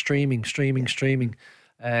about streaming, DAZN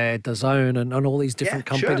and all these different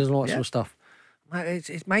companies and all that sort of stuff.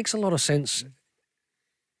 It makes a lot of sense.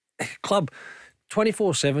 Club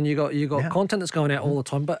 24/7. You got content that's going out all the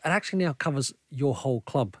time, but it actually now covers your whole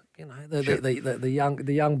club. The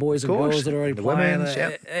young boys and girls that are already playing,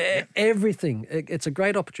 everything. It's a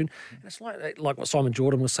great opportunity. And it's like what Simon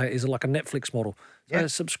Jordan was saying, is like a Netflix model. So a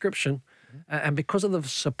subscription, And because of the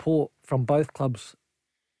support from both clubs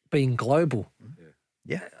being global,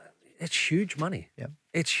 it's huge money. Yeah.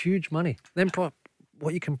 It's huge money. Then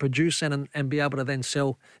what you can produce and be able to then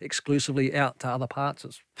sell exclusively out to other parts.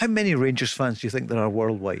 How many Rangers fans do you think there are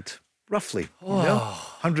worldwide? Roughly,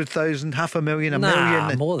 100,000, 500,000, a million,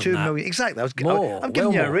 more than 2 that. million. Exactly. More. I'm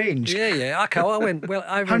giving you a range. Yeah. Okay, I went over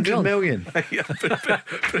 100 million.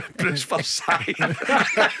 Bruce Forsyth.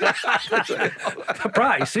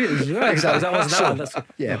 Price, exactly. That wasn't that one.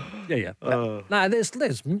 Yeah. No,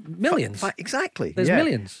 there's millions. Exactly. There's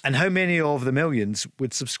millions. And how many of the millions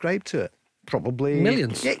would subscribe to it? Probably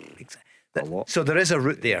millions. Yeah, exactly. So there is a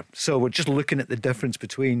route there. So we're just looking at the difference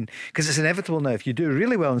between, because it's inevitable now. If you do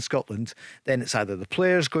really well in Scotland, then it's either the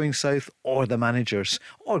players going south or the managers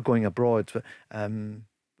or going abroad.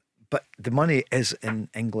 But the money is in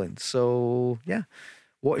England. So yeah,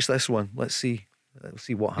 watch this one. Let's see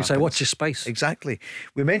what happens. You say, watch your space. Exactly.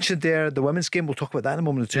 We mentioned there the women's game. We'll talk about that in a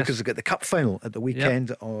moment or two because they've got the cup final at the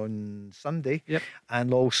weekend on Sunday. Yep.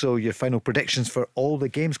 And also your final predictions for all the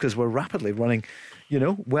games because we're rapidly running,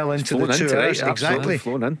 well into the 2 hours. Exactly.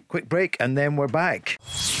 Quick break and then we're back.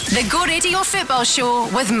 The Go Radio Football Show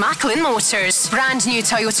with Macklin Motors. Brand new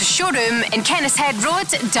Toyota showroom in Kennishead Road,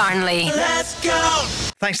 Darnley. Let's go!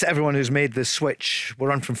 Thanks to everyone who's made the switch.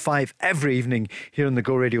 We're on from 5 every evening here on the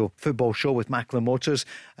Go Radio Football Show with Macklin Motors,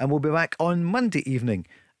 and we'll be back on Monday evening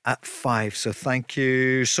at 5. So thank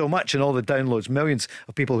you so much, and all the downloads, millions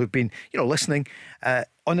of people who've been listening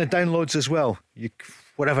on the downloads as well.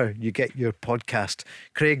 Wherever you get your podcast.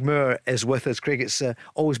 Craig Moore is with us. Craig, it's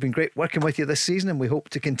always been great working with you this season, and we hope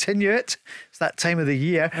to continue it. It's that time of the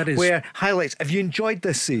year where highlights. Have you enjoyed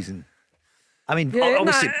this season? I mean,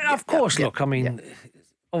 obviously, of course. Look, I mean,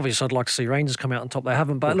 obviously, I'd like to see Rangers come out on top. They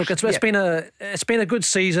haven't, but look, it's been a good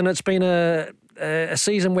season. It's been a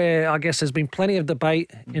season where I guess there's been plenty of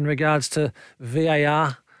debate in regards to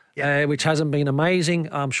VAR, which hasn't been amazing.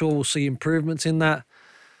 I'm sure we'll see improvements in that.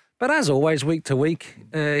 But as always, week to week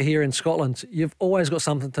here in Scotland, you've always got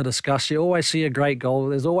something to discuss. You always see a great goal.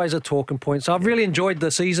 There's always a talking point. So I've really enjoyed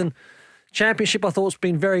the season. Championship, I thought, has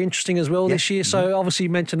been very interesting as well this year. So obviously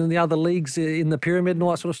you mentioned in the other leagues in the pyramid and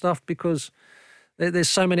all that sort of stuff because there's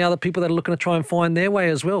so many other people that are looking to try and find their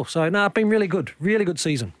way as well. So, no, it's been really good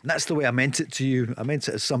season. And that's the way I meant it to you. I meant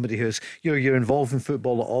it as somebody who's, you're involved in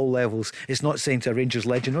football at all levels. It's not saying to a Rangers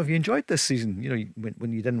legend, have you enjoyed this season?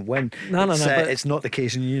 When you didn't win. No. It's not the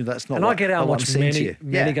case, and that's not. And I get out and watch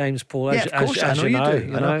many games, Paul. As I know you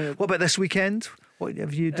do. I know. What about this weekend? What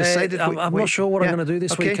have you decided? I'm not sure what I'm going to do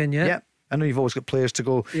this weekend yet. Yeah, I know you've always got players to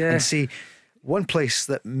go and see. One place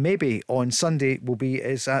that maybe on Sunday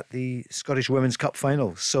is at the Scottish Women's Cup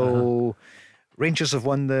final. So Rangers have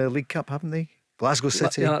won the League Cup, haven't they? Glasgow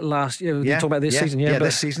City. Last year, we talk about this season. Yeah,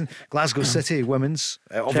 this season. Glasgow City Women's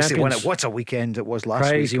obviously won it. What a weekend it was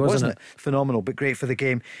last week. Wasn't it? Phenomenal, but great for the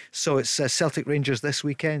game. So it's Celtic Rangers this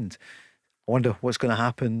weekend. I wonder what's going to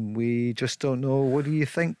happen. We just don't know. What do you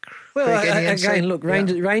think? Well, again, look,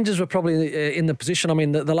 Rangers were probably in the position. I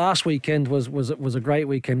mean, the last weekend was a great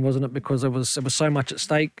weekend, wasn't it? Because there was so much at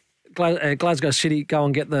stake. Glasgow City go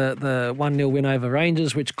and get the 1-0 win over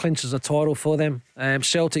Rangers, which clinches a title for them.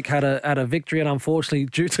 Celtic had a victory, and unfortunately,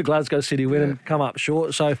 due to Glasgow City winning, come up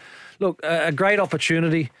short. So, look, a great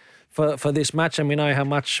opportunity for this match, and we know how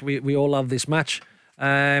much we all love this match.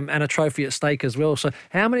 And a trophy at stake as well. So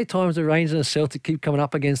how many times do Rangers and Celtic keep coming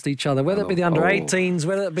up against each other, whether it be the under-18s,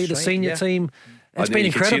 whether it be the senior team? It's been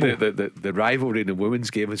incredible. You can see the rivalry in the women's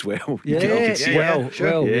game as well.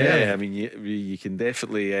 I mean, you can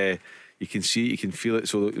definitely you can see it, you can feel it.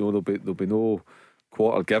 So there'll be no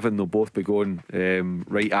quarter given. They'll both be going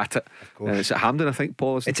right at it. And it's at Hampden, I think,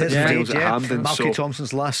 Paul. It is. At Hampden. Malky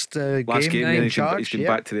Thompson's last game. He's been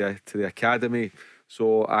back to the academy.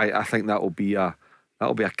 So I think that'll be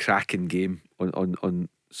a cracking game on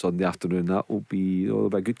Sunday afternoon. There'll be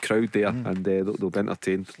a good crowd there, and they'll be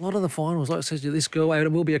entertained. A lot of the finals, like I said, this girl out,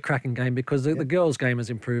 it will be a cracking game because the girls' game has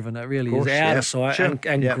improved. It really is out of sight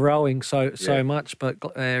and growing so much. But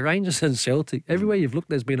Rangers and Celtic, everywhere you've looked,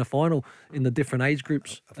 there's been a final in the different age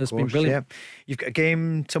groups. It's been brilliant. Yeah. You've got a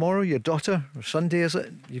game tomorrow, your daughter, or Sunday, is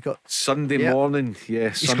it? You've got Sunday morning,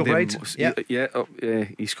 East Kilbride,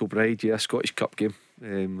 East Kilbride, Scottish Cup game.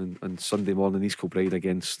 And Sunday morning, East Kilbride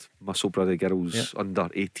against Musselburgh girls under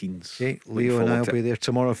 18s. Okay, Leo and I will be there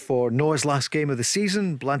tomorrow for Noah's last game of the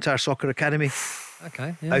season, Blantyre Soccer Academy.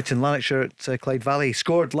 Okay, out in Lanarkshire at Clyde Valley.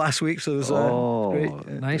 Scored last week, so it was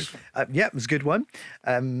great. Nice. It was a good one.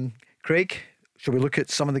 Craig, shall we look at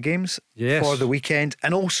some of the games for the weekend?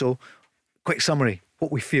 And also, quick summary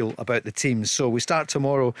what we feel about the teams. So we start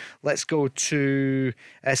tomorrow. Let's go to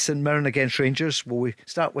St Mirren against Rangers. Will we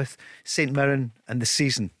start with St Mirren and the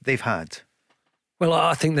season they've had? Well,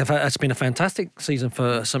 I think it's been a fantastic season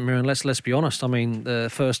for St Mirren. Let's be honest. I mean, the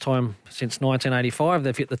first time since 1985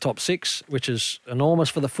 they've hit the top 6, which is enormous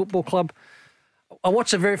for the football club. I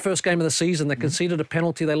watched the very first game of the season. They conceded a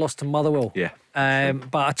penalty. They lost to Motherwell. Yeah.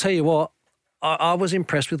 But I tell you what, I was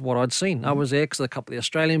impressed with what I'd seen. I was there because a couple of the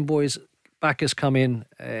Australian boys, Bacchus come in,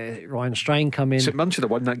 Ryan Strain come in. St Mirren should have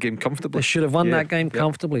won that game comfortably. They should have won that game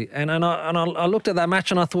comfortably. And I looked at that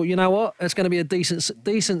match and I thought, you know what, it's going to be a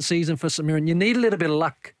decent season for St Mirren. You need a little bit of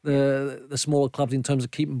luck, the smaller clubs, in terms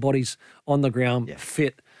of keeping bodies on the ground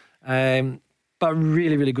fit. But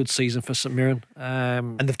really, really good season for St Mirren.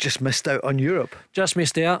 And they've just missed out on Europe. Just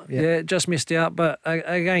missed out. Yeah, just missed out. But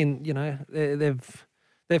again, you know,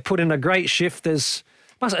 they've put in a great shift. It's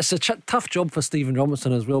a tough job for Stephen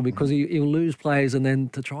Robinson as well, because he'll lose players and then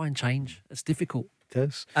to try and change, it's difficult. It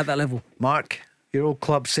is. At that level. Mark, your old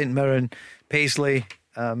club, St Mirren, Paisley,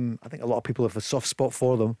 I think a lot of people have a soft spot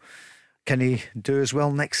for them. Can he do as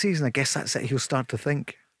well next season? I guess that's it. He'll start to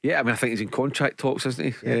think. Yeah, I mean, I think he's in contract talks, isn't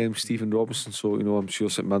he? Yeah. Stephen Robinson. So, you know, I'm sure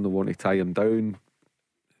St Mirren will want to tie him down.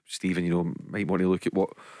 Stephen, you know, might want to look at what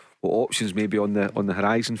options may be on the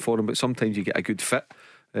horizon for him. But sometimes you get a good fit.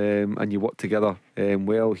 And you work together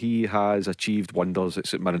well. He has achieved wonders at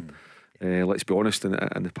St Mirren. Let's be honest, in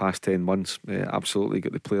the past 10 months, absolutely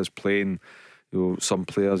got the players playing. You know, some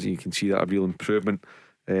players you can see that a real improvement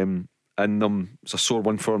in them. It's a sore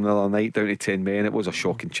one for him the other night, down to 10 men. It was a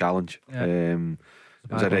shocking challenge. It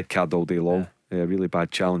was a red card all day long. A really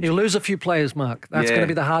bad challenge. He'll lose a few players, Mark. That's going to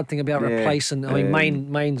be the hard thing about replacing. I mean,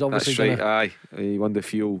 Main's obviously. That's right. You wonder if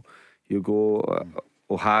he'll go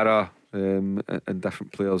O'Hara. And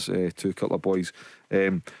different players, to a couple of boys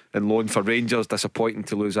and loan for Rangers. Disappointing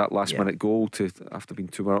to lose that last minute goal after being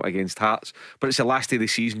 2-1 up against Hearts, but it's the last day of the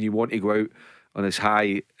season. You want to go out on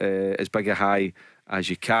as big a high as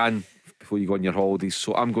you can before you go on your holidays.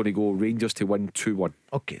 So I'm going to go Rangers to win 2-1.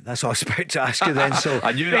 Okay, that's what I was about to ask you then. So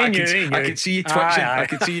I knew that. I could see you twitching. I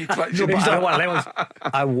could see you twitching.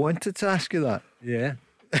 I wanted to ask you that. Yeah.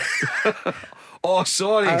 Oh,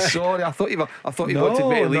 sorry. I thought you wanted to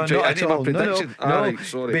make a lead. I didn't have a prediction. No, right,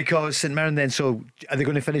 sorry. Because St Mirren then, so are they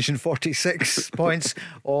going to finish in 46 points,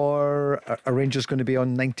 or are Rangers going to be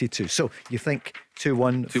on 92? So you think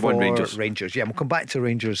 2-1 for Rangers. Yeah, we'll come back to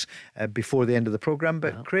Rangers before the end of the programme.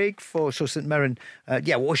 But Craig, for St Mirren,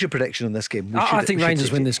 what's your prediction on this game? I think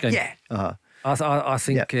Rangers win this game. Yeah. I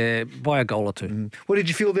think by a goal or two. What did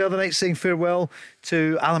you feel the other night saying farewell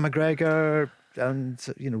to Alan McGregor and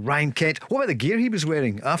Ryan Kent? What about the gear he was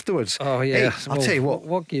wearing afterwards? Oh yeah, hey, I'll tell you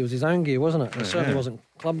what gear was his own gear, wasn't it? It certainly wasn't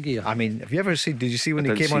club gear. I mean, have you ever seen? Did you see when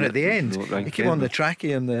he came on at the end? He came on the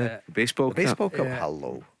trackie and the baseball cup. Yeah.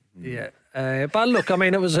 Hello. Yeah, but look, I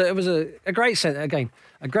mean, it was a great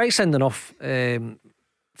sending off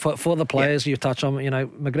for the players. You touch on,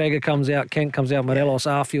 McGregor comes out, Kent comes out, Morelos,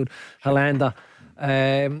 Arfield, Hollander.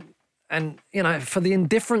 And, for the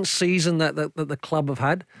indifferent season that the club have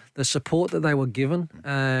had, the support that they were given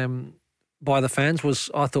by the fans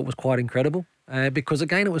I thought was quite incredible. Because,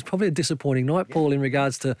 again, it was probably a disappointing night, Paul, in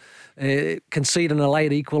regards to conceding a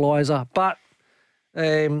late equaliser. But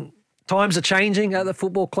times are changing at the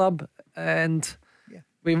football club, and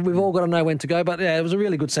we've all got to know when to go. But, it was a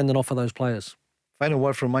really good sending off for those players. Final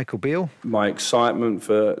word from Michael Beale. My excitement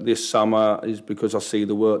for this summer is because I see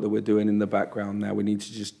the work that we're doing in the background now.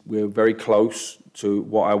 We're very close to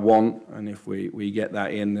what I want, and if we get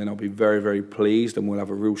that in, then I'll be very, very pleased, and we'll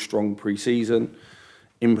have a real strong pre-season,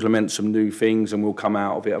 implement some new things, and we'll come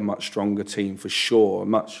out of it a much stronger team for sure.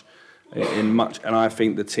 And I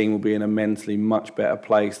think the team will be in a mentally much better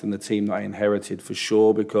place than the team that I inherited for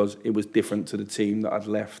sure, because it was different to the team that I'd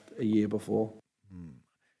left a year before.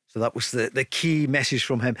 So that was the key message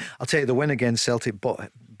from him. I'll tell you, the win against Celtic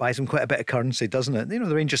buys him quite a bit of currency, doesn't it?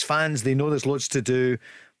 The Rangers fans, they know there's loads to do,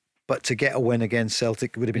 but to get a win against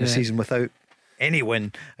Celtic would have been a season without any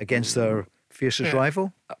win against their fiercest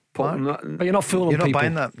rival. But you're not fooling people. You're not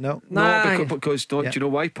buying that, no. No, because do you know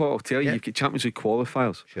why, Paul? I'll tell you, you get Champions League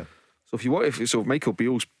qualifiers. Sure. So if Michael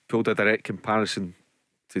Beale's pulled a direct comparison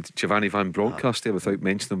to Giovanni Van Bronckhorst there without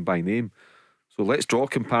mentioning him by name. So let's draw a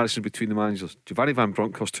comparison between the managers. Giovanni Van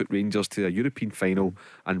Bronckhorst took Rangers to a European final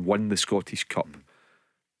and won the Scottish Cup.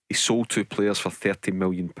 He sold 2 players for £30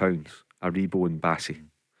 million, Aribo and Bassey.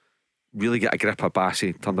 Really get a grip of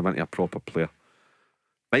Bassey, turned him into a proper player.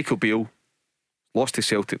 Michael Beale lost to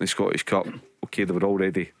Celtic in the Scottish Cup. Okay, they were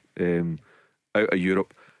already out of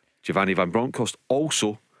Europe. Giovanni Van Bronckhorst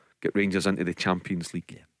also get Rangers into the Champions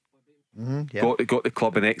League. Got the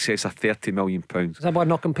club in excess of £30 million. Is that by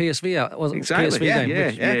knocking PSV out? Was it Exactly.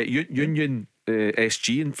 PSV game? Union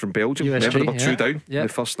SG from Belgium. USG, Remember, they were 2 down in the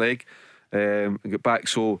first leg. And got back.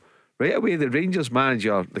 So right away, the Rangers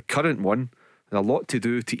manager, the current one, had a lot to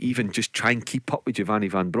do to even just try and keep up with Giovanni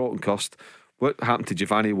Van Bronckhorst. What happened to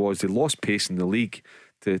Giovanni was they lost pace in the league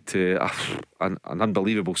to an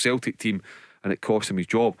unbelievable Celtic team, and it cost him his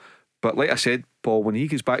job. But like I said, Paul, when he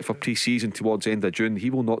gets back for pre-season towards the end of June, he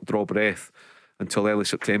will not draw breath until early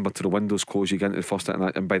September till the windows close. You get into the first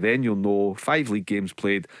and by then you'll know 5 league games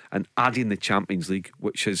played and adding the Champions League,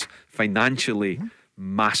 which is financially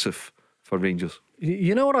massive for Rangers.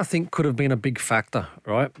 You know what I think could have been a big factor,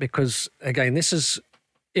 right? Because again, this is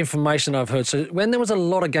information I've heard. So when there was a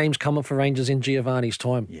lot of games coming for Rangers in Giovanni's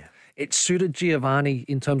time, it suited Giovanni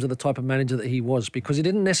in terms of the type of manager that he was, because he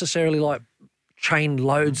didn't necessarily like train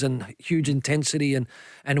loads and huge intensity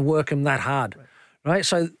and work him that hard, right?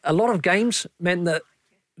 So a lot of games meant that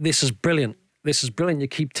this is brilliant. You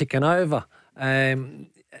keep ticking over.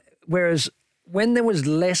 Whereas when there was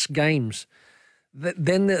less games,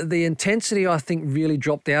 then the intensity, I think, really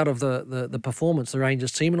dropped out of the performance, the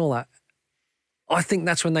Rangers team and all that. I think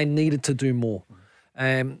that's when they needed to do more.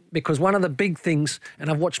 Because one of the big things, and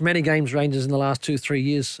I've watched many games Rangers in the last 2-3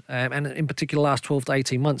 years, and in particular last 12 to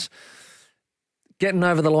 18 months, getting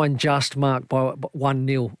over the line just marked by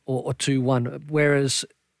 1-0 or 2-1. Whereas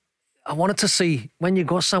I wanted to see when you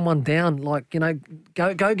got someone down, like,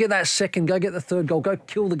 go get that second, go get the third goal, go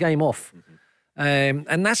kill the game off.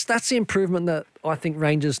 And that's the improvement that I think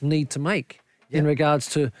Rangers need to make in regards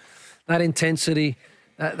to that intensity,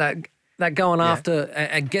 that going after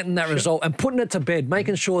and getting that result and putting it to bed,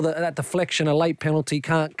 making sure that deflection, a late penalty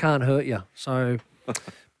can't hurt you. So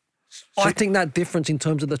I think that difference in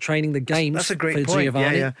terms of the training, the games. That's a great for point.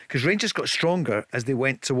 Giovanni. Because Rangers got stronger as they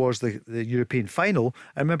went towards the European final.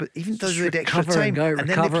 I remember even though they had extra time, and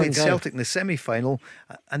then they played Celtic in the semi-final,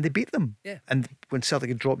 and they beat them. Yeah. And when Celtic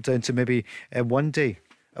had dropped down to maybe 1 day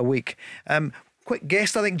a week. Quick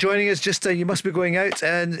guest, I think, joining us. Just you must be going out,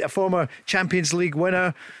 and a former Champions League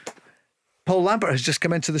winner, Paul Lambert, has just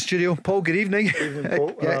come into the studio. Paul, good evening. Good evening,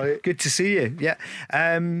 Paul. Good to see you. Yeah.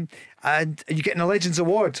 And you're getting a Legends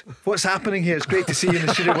Award. What's happening here? It's great to see you in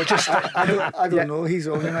the studio. We're just, I don't know. He's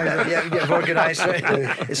organised it. You've organised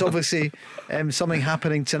it. It's obviously something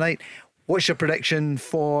happening tonight. What's your prediction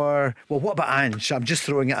for... Well, what about Ange? I'm just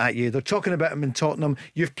throwing it at you. They're talking about him in Tottenham.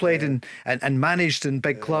 You've played and managed in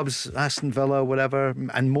big clubs, Aston Villa, whatever,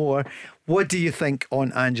 and more. What do you think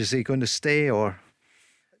on Ange? Is he going to stay, or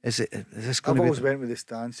is this going to be... I've always went with the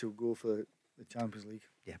stance he'll go for the Champions League.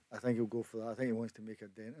 Yeah, I think he'll go for that. I think he wants to make a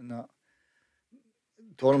dent in that.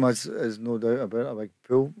 Tottenham is no doubt about a big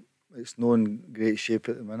pool. It's not in great shape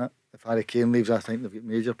at the minute. If Harry Kane leaves, I think they've got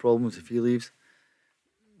major problems if he leaves.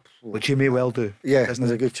 Which he may well do. Yeah,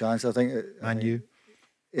 there's a good chance. I think. And you?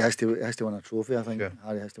 He has to win a trophy. I think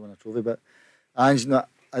Harry has to win a trophy. But Ange,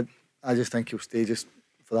 I just think he'll stay just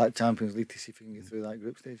for that Champions League to see if he can get through that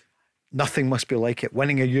group stage. Nothing must be like it.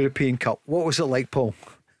 Winning a European Cup. What was it like, Paul?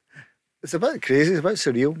 It's a bit crazy. It's a bit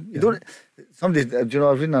surreal. You don't. Somebody, do you know?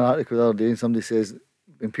 I was reading an article the other day, and somebody says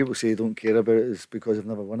when people say they don't care about it, it's because they've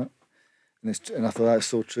never won it. And I thought that's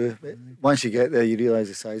so true. But once you get there, you realise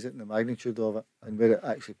the size of it and the magnitude of it, and where it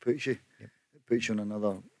actually puts you. It puts you on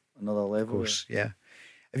another level. Of course, yeah.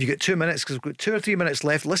 Have you got 2 minutes? Because we've got 2 or 3 minutes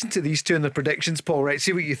left. Listen to these two in the predictions, Paul. Right,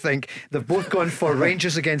 see what you think. They've both gone for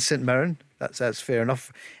Rangers against St Mirren. That's fair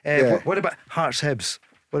enough. What about Hearts Hibs?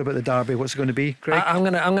 What about the derby? What's it going to be, Craig? I'm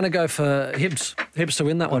gonna go for Hibs. Hibs to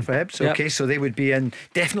win that one. For Hibs, yep. Okay. So they would be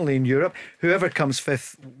definitely in Europe. Whoever comes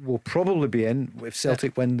fifth will probably be in if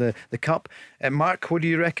Celtic win the cup. Mark, what do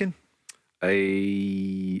you reckon?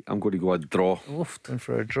 I'm going to go a draw. Going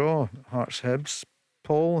for a draw. Hearts Hibs.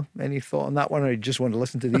 Paul, any thought on that one, or you just want to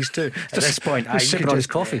listen to these two at this point? He's sipping on his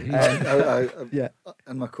coffee. Yeah.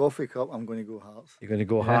 In my coffee cup, I'm going to go Hearts. You're going to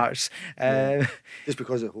go Hearts. Just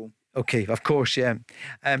because at home. Okay, of course, yeah.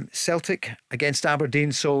 Celtic against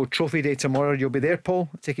Aberdeen, so trophy day tomorrow. You'll be there, Paul?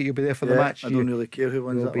 I take it you'll be there for the match. I don't really care who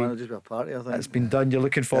wins that one. It'll just be a party, I think. That's been done. You're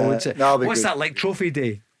looking forward to it. What's that like, trophy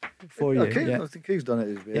day for you? I think Craig's done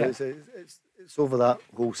it as well. Yeah. It's over that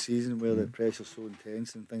whole season where the pressure's so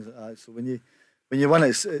intense and things like that. So when you win,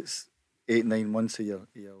 it's 8-9 months of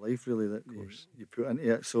your life really that you put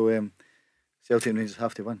into it. So Celtic and Rangers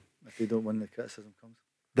have to win. If they don't win, the criticism comes.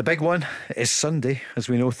 The big one is Sunday, as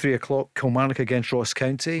we know, 3 o'clock, Kilmarnock against Ross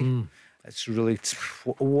County. It's really...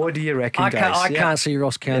 What do you reckon, guys? I can't see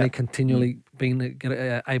Ross County continually being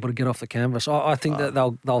able to get off the canvas. I think that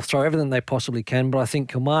they'll throw everything they possibly can, but I think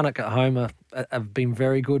Kilmarnock at home have been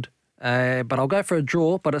very good. But I'll go for a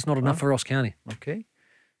draw, but it's not enough for Ross County. Okay.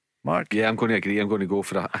 Mark? Yeah, I'm going to agree. I'm going to go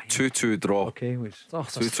for a 2-2 draw. Okay,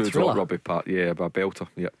 2-2 draw, Rugby Park. Yeah, by a belter.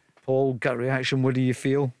 Yeah. Paul, gut reaction. What do you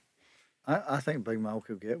feel? I think Big Malk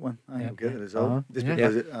will get one. I think he'll get the result. Just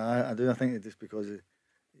because I do. I think it's just because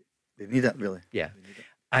they need it, really. Yeah.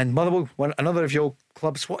 And Motherwell, another of your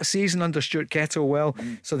clubs, what a season under Stuart Kettlewell.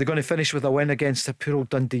 So they're going to finish with a win against the poor old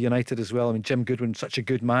Dundee United as well. I mean, Jim Goodwin, such a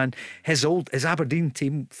good man. His Aberdeen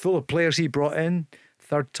team, full of players he brought in,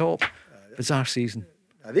 third top. Bizarre season.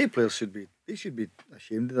 Their players should be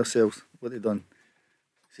ashamed of themselves, what they've done.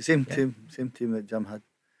 It's the same team that Jim had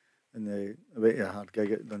in the away to a hard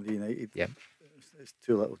gig at Dundee United. Yeah. It's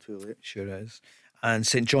too little, too late. Sure is. And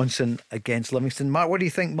St Johnstone against Livingston. Mark, what do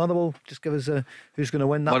you think? Motherwell, just give us who's going to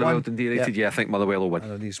win that Motherwell one? Dundee United, I think Motherwell will win. I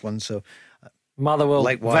know these ones, so Motherwell,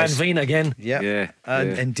 likewise. Van Veen again. Yeah.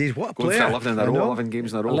 And indeed, what a Going player. for 11 in a row, 11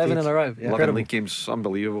 games in a row. 11 in a row. 11 league games,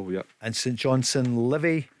 unbelievable. Yeah. And St Johnstone,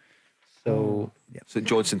 Livy. So, St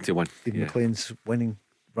Johnstone to win. Stephen McLean's winning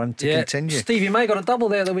run to continue. Stevie May got a double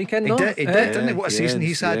there the weekend. He did, didn't he? What a season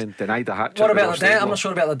he's had. Denied the hat. What about the dance? I'm not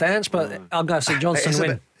sure about the dance, but I'll go St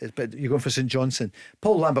Johnstone win. But you're going for St Johnstone.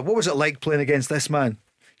 Paul Lambert, what was it like playing against this man?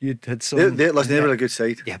 You had some. They were a good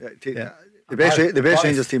side. Yeah. The best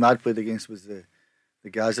Rangers team I'd played against was the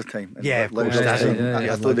Gaza time. Yeah, of course.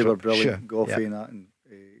 I thought they were brilliant. Sure. Goffey and that, and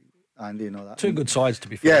Andy and all that. Two good sides, to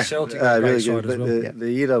be fair. Yeah, Celtic really good. But the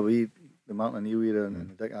era the Martin O'Neill era and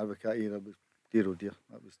the Dick Advocat era was dear oh dear.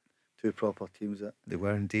 That was two proper teams. That they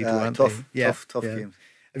were indeed, weren't tough, they? Tough games.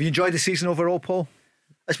 Have you enjoyed the season overall, Paul?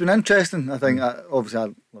 It's been interesting. I think obviously I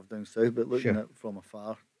live down south, but looking at it from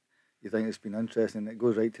afar, you think it's been interesting. It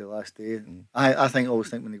goes right to the last day. I always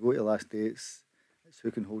think when they go to the last day, it's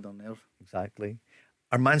who can hold their nerve. Exactly.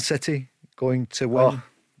 Are Man City going to win? Oh.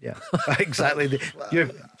 Yeah, exactly.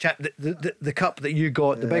 The cup that you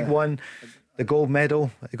got, the big one, the gold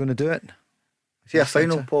medal. Are they going to do it? See, a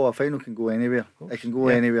final, Paul. A final can go anywhere. It can go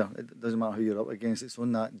anywhere. It doesn't matter who you're up against. It's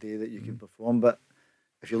on that day that you can perform. But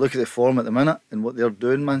if you look at the form at the minute and what they're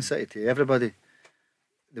doing, Man City, to everybody,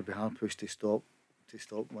 they'll be hard pushed to stop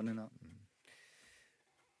winning that.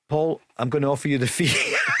 Paul, I'm going to offer you the fee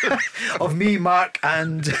of me, Mark,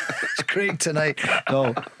 and Craig tonight.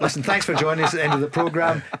 No, listen, thanks for joining us at the end of the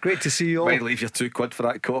programme. Great to see you all. Might leave you £2 for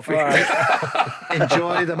that coffee. All right.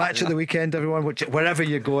 Enjoy the match of the weekend, everyone, wherever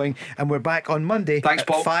you're going. And we're back on Monday. Thanks,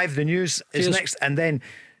 Paul. At 5. The news is next. And then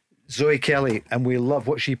Zoe Kelly, and we love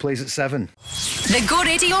what she plays at 7. The Go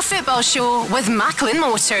Radio Football Show with Macklin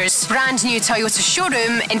Motors. Brand new Toyota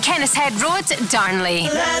showroom in Kennishead Road, Darnley.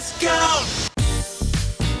 Let's go!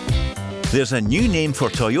 There's a new name for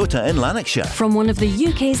Toyota in Lanarkshire. From one of the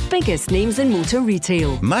UK's biggest names in motor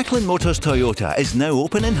retail. Macklin Motors Toyota is now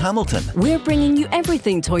open in Hamilton. We're bringing you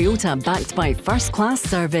everything Toyota backed by first-class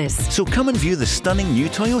service. So come and view the stunning new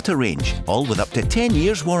Toyota range, all with up to 10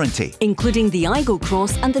 years warranty. Including the Igo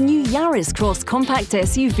Cross and the new Yaris Cross compact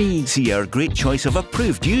SUV. See our great choice of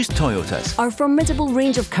approved used Toyotas. Our formidable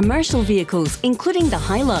range of commercial vehicles, including the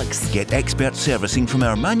Hilux. Get expert servicing from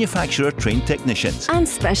our manufacturer-trained technicians. And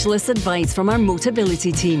specialist advice from our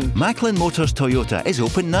Motability team. Macklin Motors Toyota is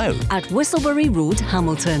open now at Whistlebury Road,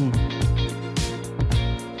 Hamilton.